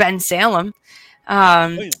out near Bensalem,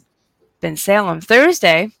 Bensalem,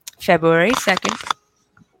 Thursday, February 2nd,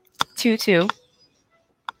 2/2,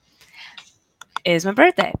 is my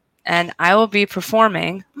birthday. And I will be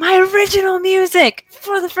performing my original music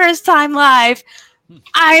for the first time live.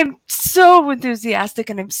 I'm so enthusiastic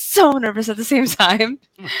and I'm so nervous at the same time.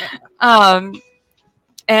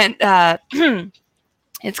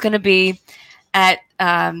 It's going to be at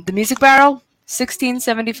the Music Barrel,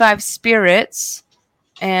 1675 Spirits,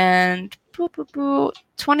 and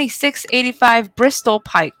 2685 Bristol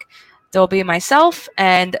Pike. There'll be myself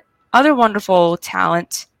and other wonderful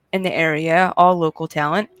talent in the area, all local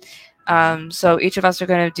talent. So each of us are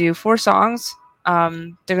going to do 4 songs.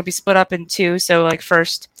 They're going to be split up in 2. So like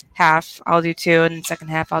first half I'll do 2 and second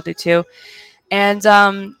half I'll do 2. And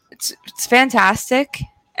it's fantastic.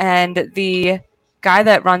 And the guy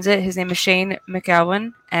that runs it, his name is Shane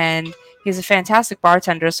McElwin, and he's a fantastic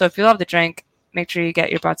bartender. So if you love to drink, make sure you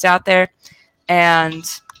get your butts out there. And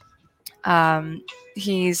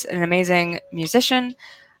He's an amazing musician.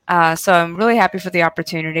 So I'm really happy for the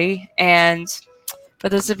opportunity. And for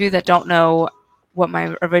those of you that don't know what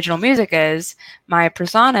my original music is, my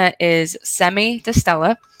persona is Semi di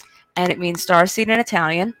Stella, and it means starseed in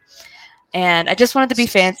Italian. And I just wanted to be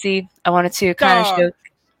fancy. I wanted to kind of show.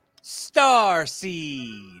 Star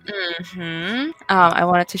Seed. I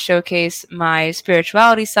wanted to showcase my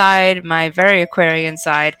spirituality side, my very Aquarian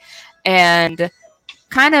side, and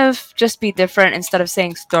kind of just be different instead of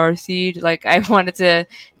saying starseed. Like, I wanted to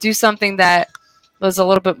do something that was a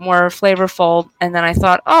little bit more flavorful, and then I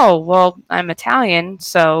thought, oh, well, I'm Italian,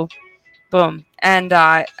 so boom. And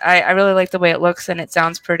I really like the way it looks, and it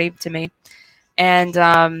sounds pretty to me. And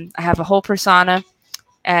I have a whole persona,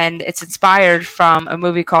 and it's inspired from a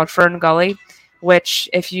movie called Fern Gully, which,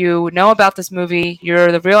 if you know about this movie,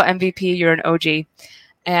 you're the real MVP, you're an OG.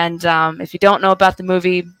 And if you don't know about the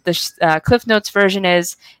movie, the Cliff Notes version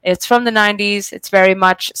is, it's from the 90s. It's very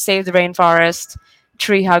much Save the Rainforest,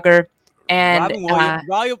 Tree Hugger, and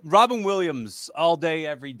Robin Williams all day,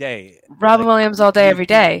 every day. Robin Williams all day, every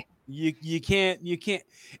day. You can't.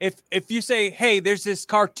 If you say, hey, there's this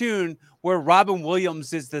cartoon where Robin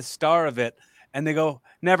Williams is the star of it, and they go,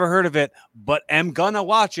 never heard of it, but am gonna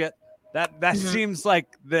watch it. That seems like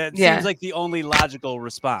seems like the only logical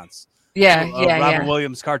response. Robin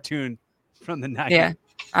Williams cartoon from the 90s. Yeah,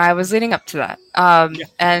 I was leading up to that.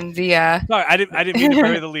 And the sorry, I didn't mean to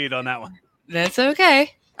bury the lead on that one. That's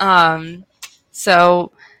okay.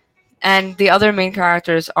 So, and the other main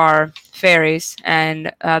characters are fairies,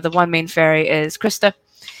 and the one main fairy is Krista,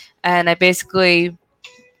 and I basically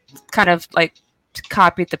kind of like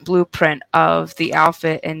copied the blueprint of the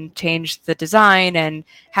outfit and changed the design and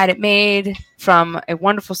had it made from a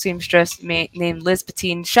wonderful seamstress named Liz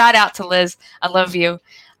Patine. Shout out to Liz. I love you.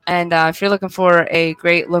 And if you're looking for a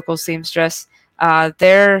great local seamstress,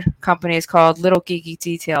 their company is called Little Geeky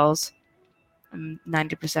Details. I'm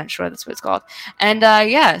 90% sure that's what it's called.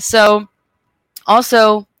 And so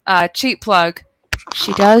also, cheap plug,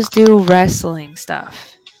 she does do wrestling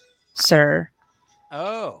stuff, sir.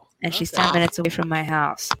 Oh. And she's 10 minutes away from my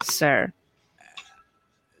house, sir.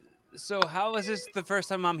 So how is this the first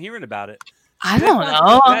time I'm hearing about it? I don't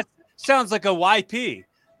know. That sounds like a YP.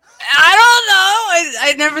 I don't know.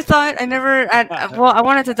 I never thought. I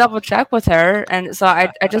wanted to double check with her, and so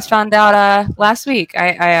I just found out last week.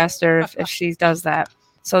 I asked her if she does that.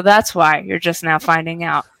 So that's why you're just now finding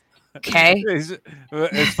out. Okay.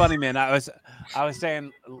 It's funny, man. I was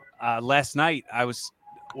saying last night.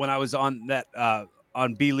 When I was on that.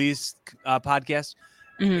 On B. Lee's podcast,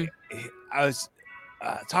 I was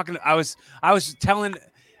talking. I was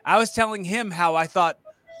telling him how I thought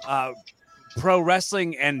pro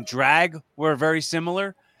wrestling and drag were very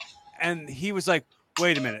similar, and he was like,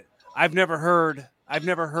 "Wait a minute, I've never heard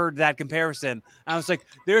that comparison." And I was like,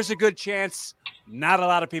 "There's a good chance not a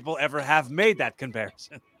lot of people ever have made that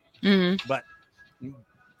comparison." But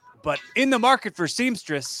in the market for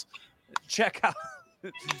seamstress, check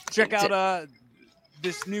out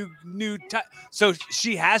this new so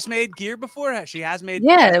she has made gear before. She has made.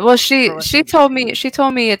 Yeah, well, she told me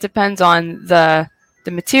it depends on the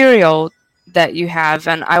material that you have,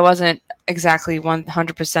 and I wasn't exactly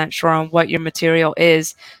 100% sure on what your material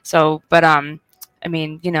is. So, but I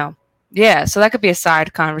mean, yeah. So that could be a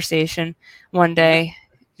side conversation one day.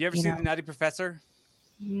 You ever seen The Nutty Professor?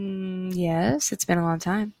 Yes, it's been a long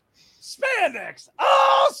time. Spandex,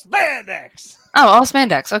 all spandex. Oh, all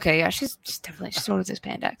spandex. Okay, yeah, she's ordered this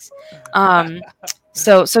spandex.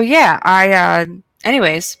 So yeah,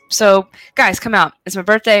 anyways, so guys, come out. It's my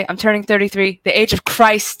birthday. I'm turning 33. The age of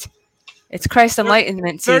Christ. It's Christ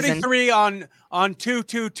Enlightenment season. 33 on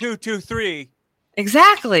 22223.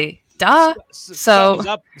 Exactly. Duh. So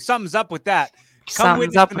something's up with that.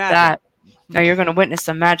 Something's up with that. No, you're gonna witness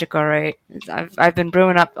some magic, all right. I've been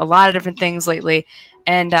brewing up a lot of different things lately.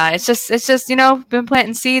 And it's just been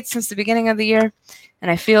planting seeds since the beginning of the year, and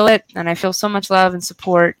I feel it, and I feel so much love and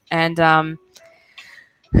support. And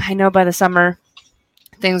I know by the summer,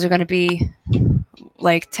 things are going to be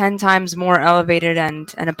like 10 times more elevated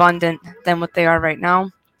and abundant than what they are right now.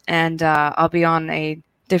 And I'll be on a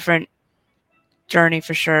different journey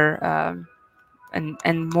for sure,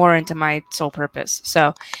 and more into my soul purpose.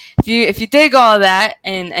 So if you dig all that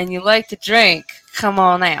and you like to drink, come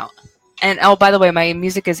on out. And oh, by the way, my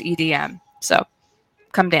music is EDM, so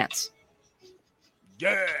come dance.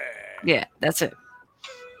 Yeah, that's it.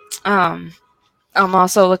 I'm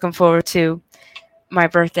also looking forward to my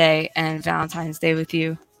birthday and Valentine's Day with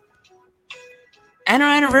you, and our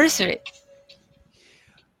anniversary.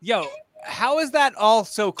 Yo, how is that all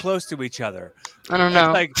so close to each other? I don't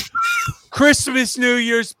know. Christmas, New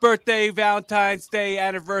Year's, birthday, Valentine's Day,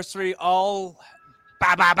 anniversary, all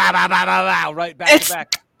bow, bow, bow, bow, bow, bow, bow, right back It's to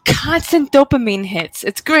back. constant dopamine hits.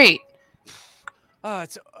 It's great. Oh,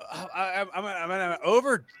 it's I'm an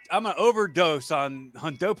overdose on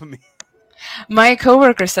dopamine. My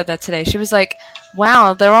coworker said that today. She was like,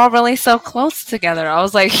 "Wow, they're all really so close together." I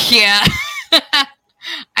was like, "Yeah,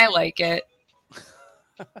 I like it.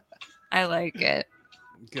 I like it."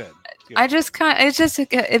 Good. I just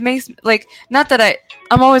it makes like not that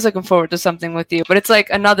I'm always looking forward to something with you, but it's like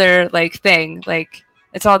another like thing. Like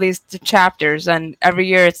it's all these chapters, and every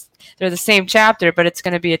year they're the same chapter, but it's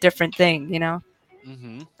going to be a different thing, you know.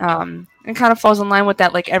 Mm-hmm. It kind of falls in line with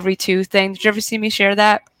that like every two thing. Did you ever see me share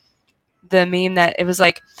that? The meme that it was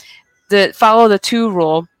like the follow the two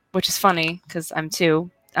rule, which is funny because I'm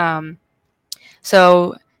two.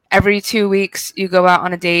 So every 2 weeks you go out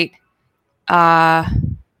on a date.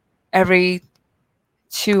 Every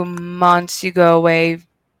 2 months you go away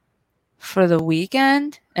for the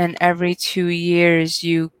weekend, and every 2 years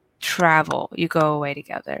you travel. You go away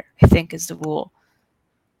together, I think is the rule.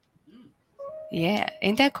 Yeah,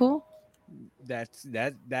 ain't that cool? That's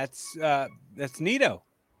neato.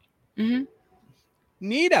 Mhm.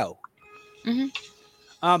 Neato. Mhm.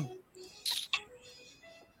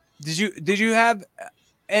 Did you have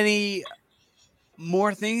any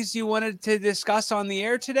more things you wanted to discuss on the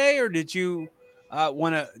air today, or did you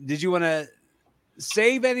want to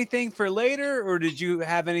save anything for later, or did you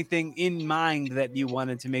have anything in mind that you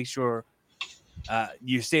wanted to make sure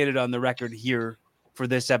you stated on the record here for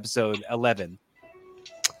this episode 11?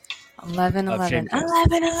 11, Of 11, Shamecast.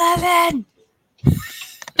 11, 11.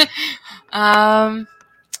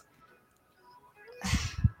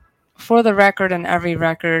 For the record and every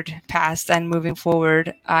record, past and moving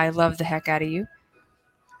forward, I love the heck out of you.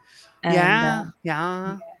 And,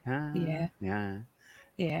 yeah.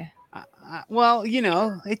 Well, you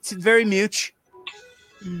know, it's very mutual.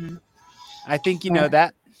 Mm-hmm. I think you know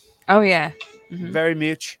that. Oh yeah. Mm-hmm. Very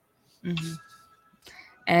mutual. Mm-hmm.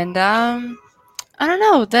 And I don't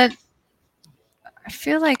know that. I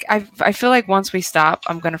feel like once we stop,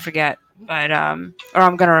 I'm gonna forget, but or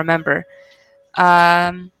I'm gonna remember.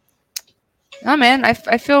 Oh man,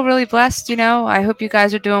 I feel really blessed. You know, I hope you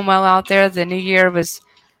guys are doing well out there. The new year was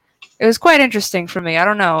quite interesting for me. I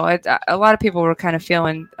don't know. A lot of people were kind of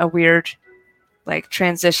feeling a weird like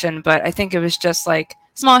transition, but I think it was just like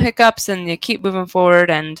small hiccups, and you keep moving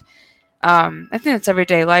forward. And I think it's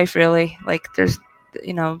everyday life, really. Like there's,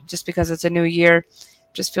 you know, just because it's a new year,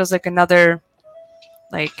 just feels like another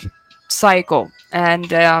like cycle.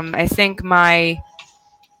 And I think my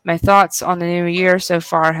thoughts on the new year so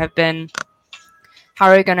far have been, how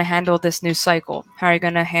are you going to handle this new cycle? How are you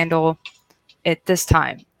going to handle it this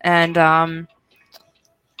time? And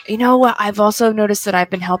you know what? I've also noticed that I've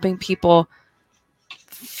been helping people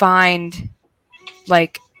find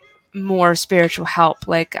like more spiritual help.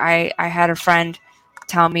 Like I had a friend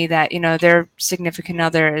tell me that, you know, their significant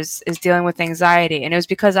other is dealing with anxiety, and it was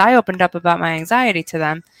because I opened up about my anxiety to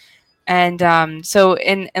them. And so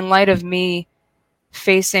in light of me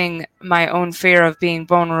facing my own fear of being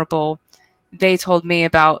vulnerable, they told me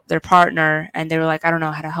about their partner, and they were like, I don't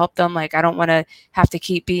know how to help them. Like, I don't want to have to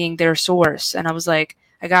keep being their source. And I was like,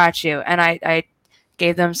 I got you. And I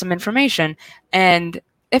gave them some information, and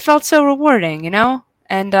it felt so rewarding, you know?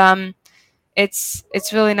 And it's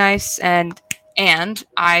really nice. And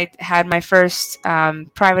I had my first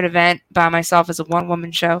private event by myself as a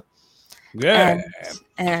one-woman show. Good.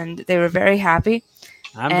 And they were very happy.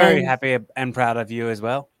 I'm very happy and proud of you as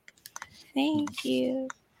well. Thank you.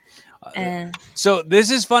 So this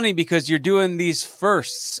is funny because you're doing these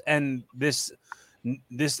firsts, and this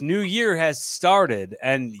new year has started,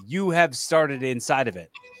 and you have started inside of it.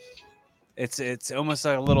 It's almost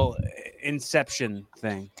like a little inception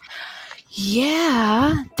thing.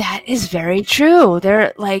 Yeah, that is very true.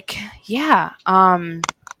 They're like, yeah,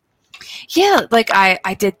 like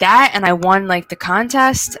I did that, and I won like the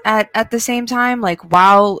contest at the same time. Like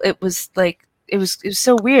while it was like it was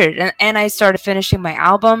so weird, and I started finishing my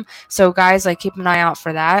album. So guys, like keep an eye out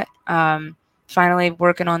for that. Finally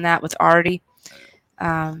working on that with Artie.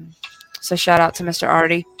 So shout out to Mr.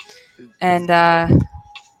 Artie. And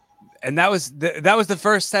that was the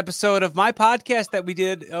first episode of my podcast that we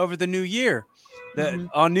did over the new year.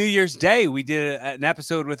 On New Year's Day, we did an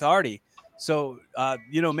episode with Artie. So,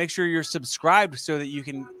 you know, make sure you're subscribed so that you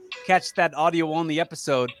can catch that audio only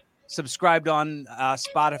episode. Subscribed on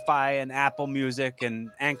Spotify and Apple Music and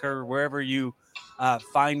Anchor, wherever you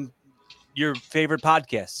find your favorite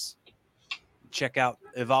podcasts. Check out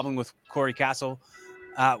Evolving with Corey Castle.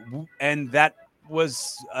 And that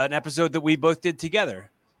was an episode that we both did together.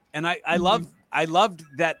 and I Mhm. loved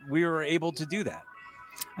that we were able to do that,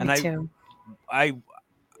 Me and too. I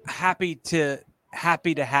happy to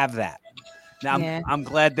have that. Now Yeah. I'm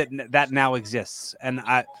glad that that now exists, and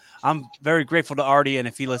I'm very grateful to Artie. And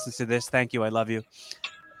if he listens to this, thank you. I love you.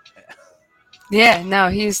 Yeah, no,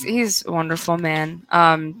 he's a wonderful man.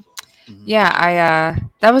 Mhm. Yeah, I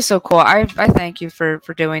that was so cool. I thank you for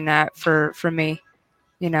doing that for me.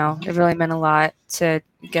 You know, Mhm. it really meant a lot to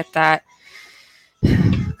get that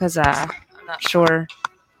because I'm not sure,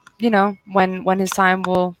 you know, when his time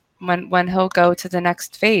will when he'll go to the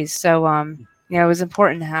next phase. So you know, it was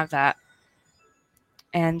important to have that.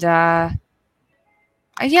 And yeah,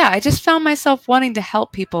 I just found myself wanting to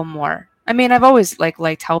help people more. I mean, I've always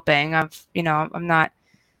liked helping. You know, I'm not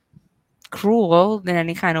cruel in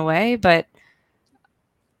any kind of way, but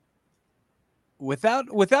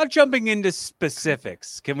Without jumping into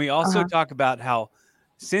specifics, can we also uh talk about how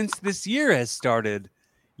since this year has started,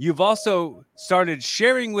 you've also started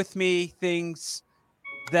sharing with me things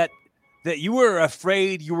that you were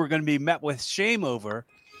afraid you were going to be met with shame over,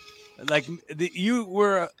 like you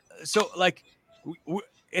were so like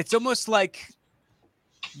it's almost like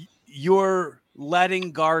you're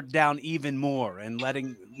letting guard down even more and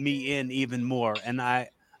letting me in even more, and I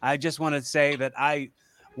just want to say that I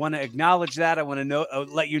want to acknowledge that. I want to know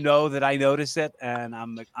let you know that I notice it, and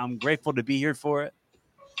I'm grateful to be here for it,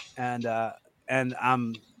 and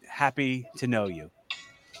I'm happy to know you.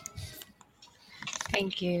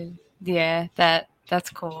 thank you. Yeah, that's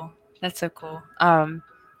cool. That's so cool.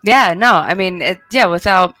 Yeah, no, I mean, yeah,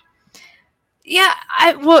 without, yeah,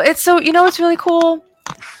 well, it's so, you know, it's really cool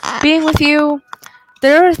being with you.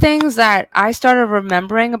 There are things that I started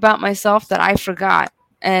remembering about myself that I forgot,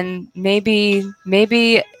 and maybe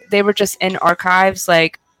they were just in archives,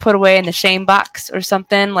 like put away in the shame box or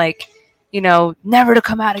something, like, you know, never to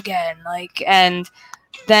come out again, like. And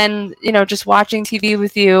then, you know, just watching TV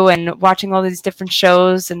with you and watching all these different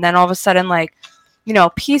shows, and then all of a sudden, like, you know,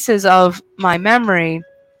 pieces of my memory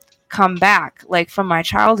come back, like from my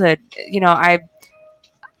childhood. You know, I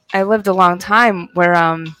lived a long time where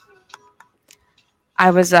I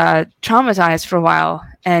was traumatized for a while,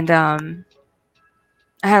 and I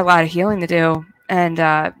had a lot of healing to do, and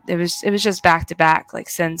it was just back to back, like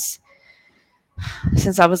since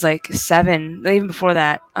I was like 7, even before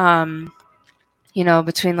that. You know,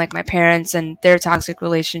 between like my parents and their toxic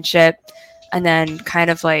relationship, and then kind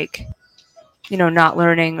of like, you know, not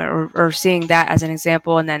learning or seeing that as an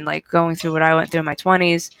example, and then like going through what I went through in my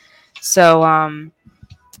 20s. So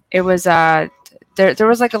it was there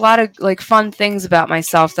was like a lot of like fun things about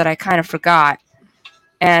myself that I kind of forgot,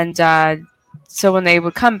 and so when they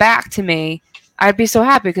would come back to me, I'd be so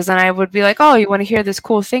happy because then I would be like, oh, you want to hear this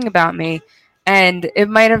cool thing about me? And it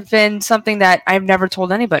might have been something that I've never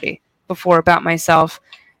told anybody before about myself.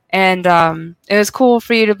 And it was cool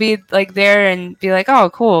for you to be like there and be like, oh,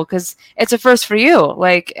 cool, because it's a first for you.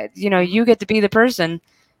 Like, you know, Mhm. you get to be the person.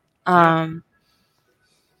 Yeah. Um,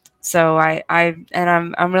 so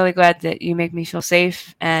I'm really glad that you make me feel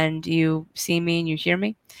safe and you see me and you hear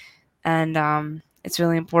me, and it's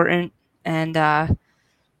really important. And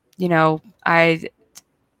you know,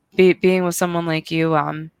 being with someone like you,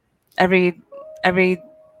 every every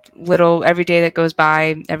every day that goes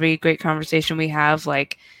by, every great conversation we have,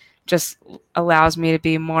 like, just allows me to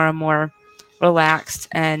be more and more relaxed,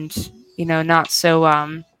 and, you know, not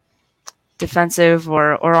so defensive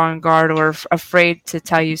or on guard or afraid to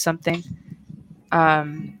tell you something,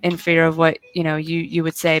 in fear of what, you know, you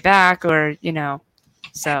would say back, or, you know.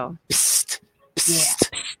 So Psst, yeah.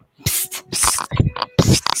 psst, Psst. psst,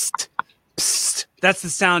 psst, psst. That's the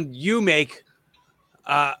sound you make.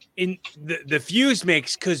 In the fuse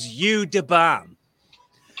makes because you the bomb.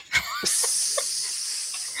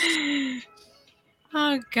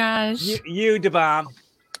 Oh gosh. You the bomb.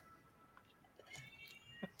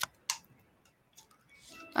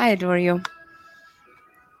 I adore you.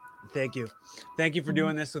 Thank you. Thank you for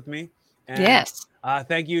doing this with me. And Yes.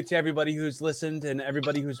 thank you to everybody who's listened and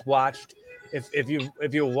everybody who's watched. If you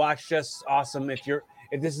watched us, awesome. If you're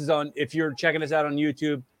checking us out on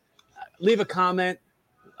YouTube, leave a comment,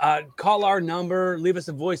 call our number, leave us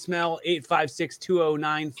a voicemail,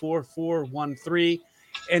 856-209-4413.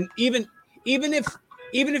 And even if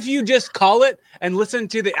even if you just call it and listen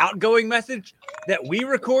to the outgoing message that we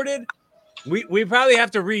recorded, we probably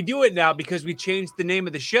have to redo it now because we changed the name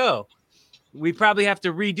of the show. We probably have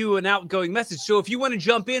to redo an outgoing message. So if you want to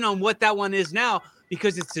jump in on what that one is now,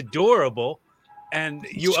 because it's adorable and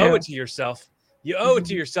It's you owe true. it to yourself, you owe it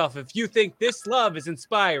to Mhm. yourself. If you think this love is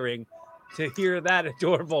inspiring, to hear that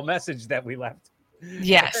adorable message that we left.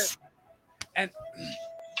 Yes. And,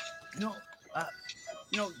 you know, uh,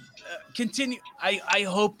 continue. I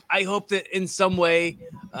hope that in some way,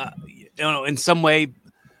 in some way,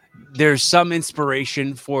 there's some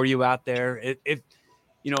inspiration for you out there. If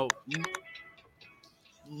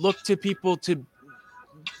look to people to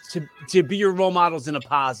be your role models in a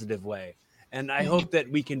positive way, and I hope that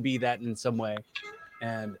we can be that in some way.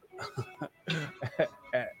 And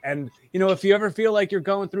and if you ever feel like you're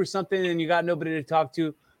going through something and you got nobody to talk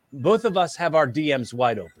to, both of us have our DMs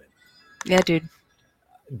wide open. Yeah, dude.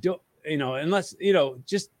 Don't unless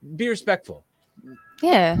just be respectful.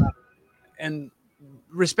 Yeah. And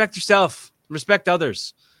respect yourself, respect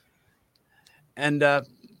others. And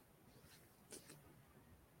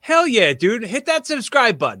hell yeah, dude, hit that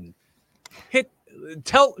subscribe button.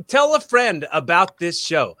 Tell a friend about this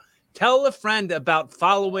show. Tell a friend about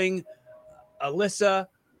following Alyssa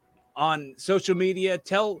on social media.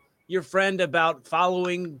 Tell your friend about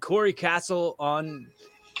following Corey Castle on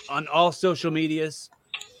all social medias.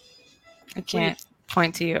 I can't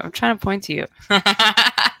point to you. I'm trying to point to you.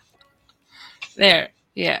 There.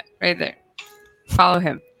 Yeah, right there. Follow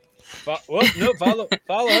him. Follow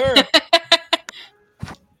her.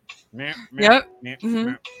 Yep.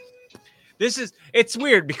 Mm-hmm. It's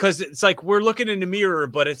weird because it's like we're looking in the mirror,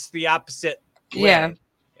 but it's the opposite way. Yeah.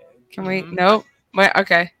 Can we? Nope. Wait.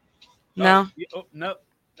 Okay. No. No.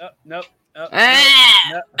 Nope.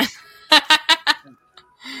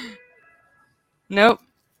 No.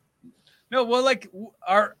 Well, like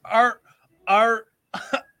our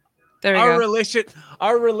there we our go.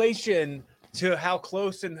 relation to how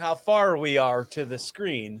close and how far we are to the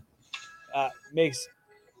screen makes.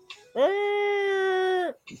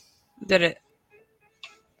 Did it?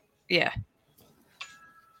 Yeah.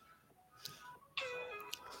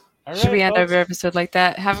 All Should right, we end folks. every episode like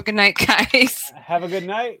that? Have a good night, guys. Have a good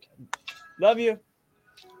night. Love you.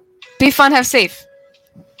 Be fun. Have safe.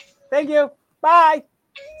 Thank you. Bye.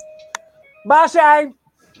 Bye, Shane.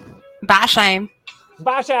 Bye, Shame.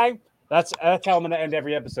 Bye, Shane. That's how I'm going to end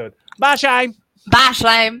every episode. Bye, Shane. Bye,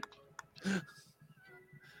 Shame.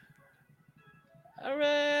 All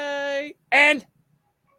right.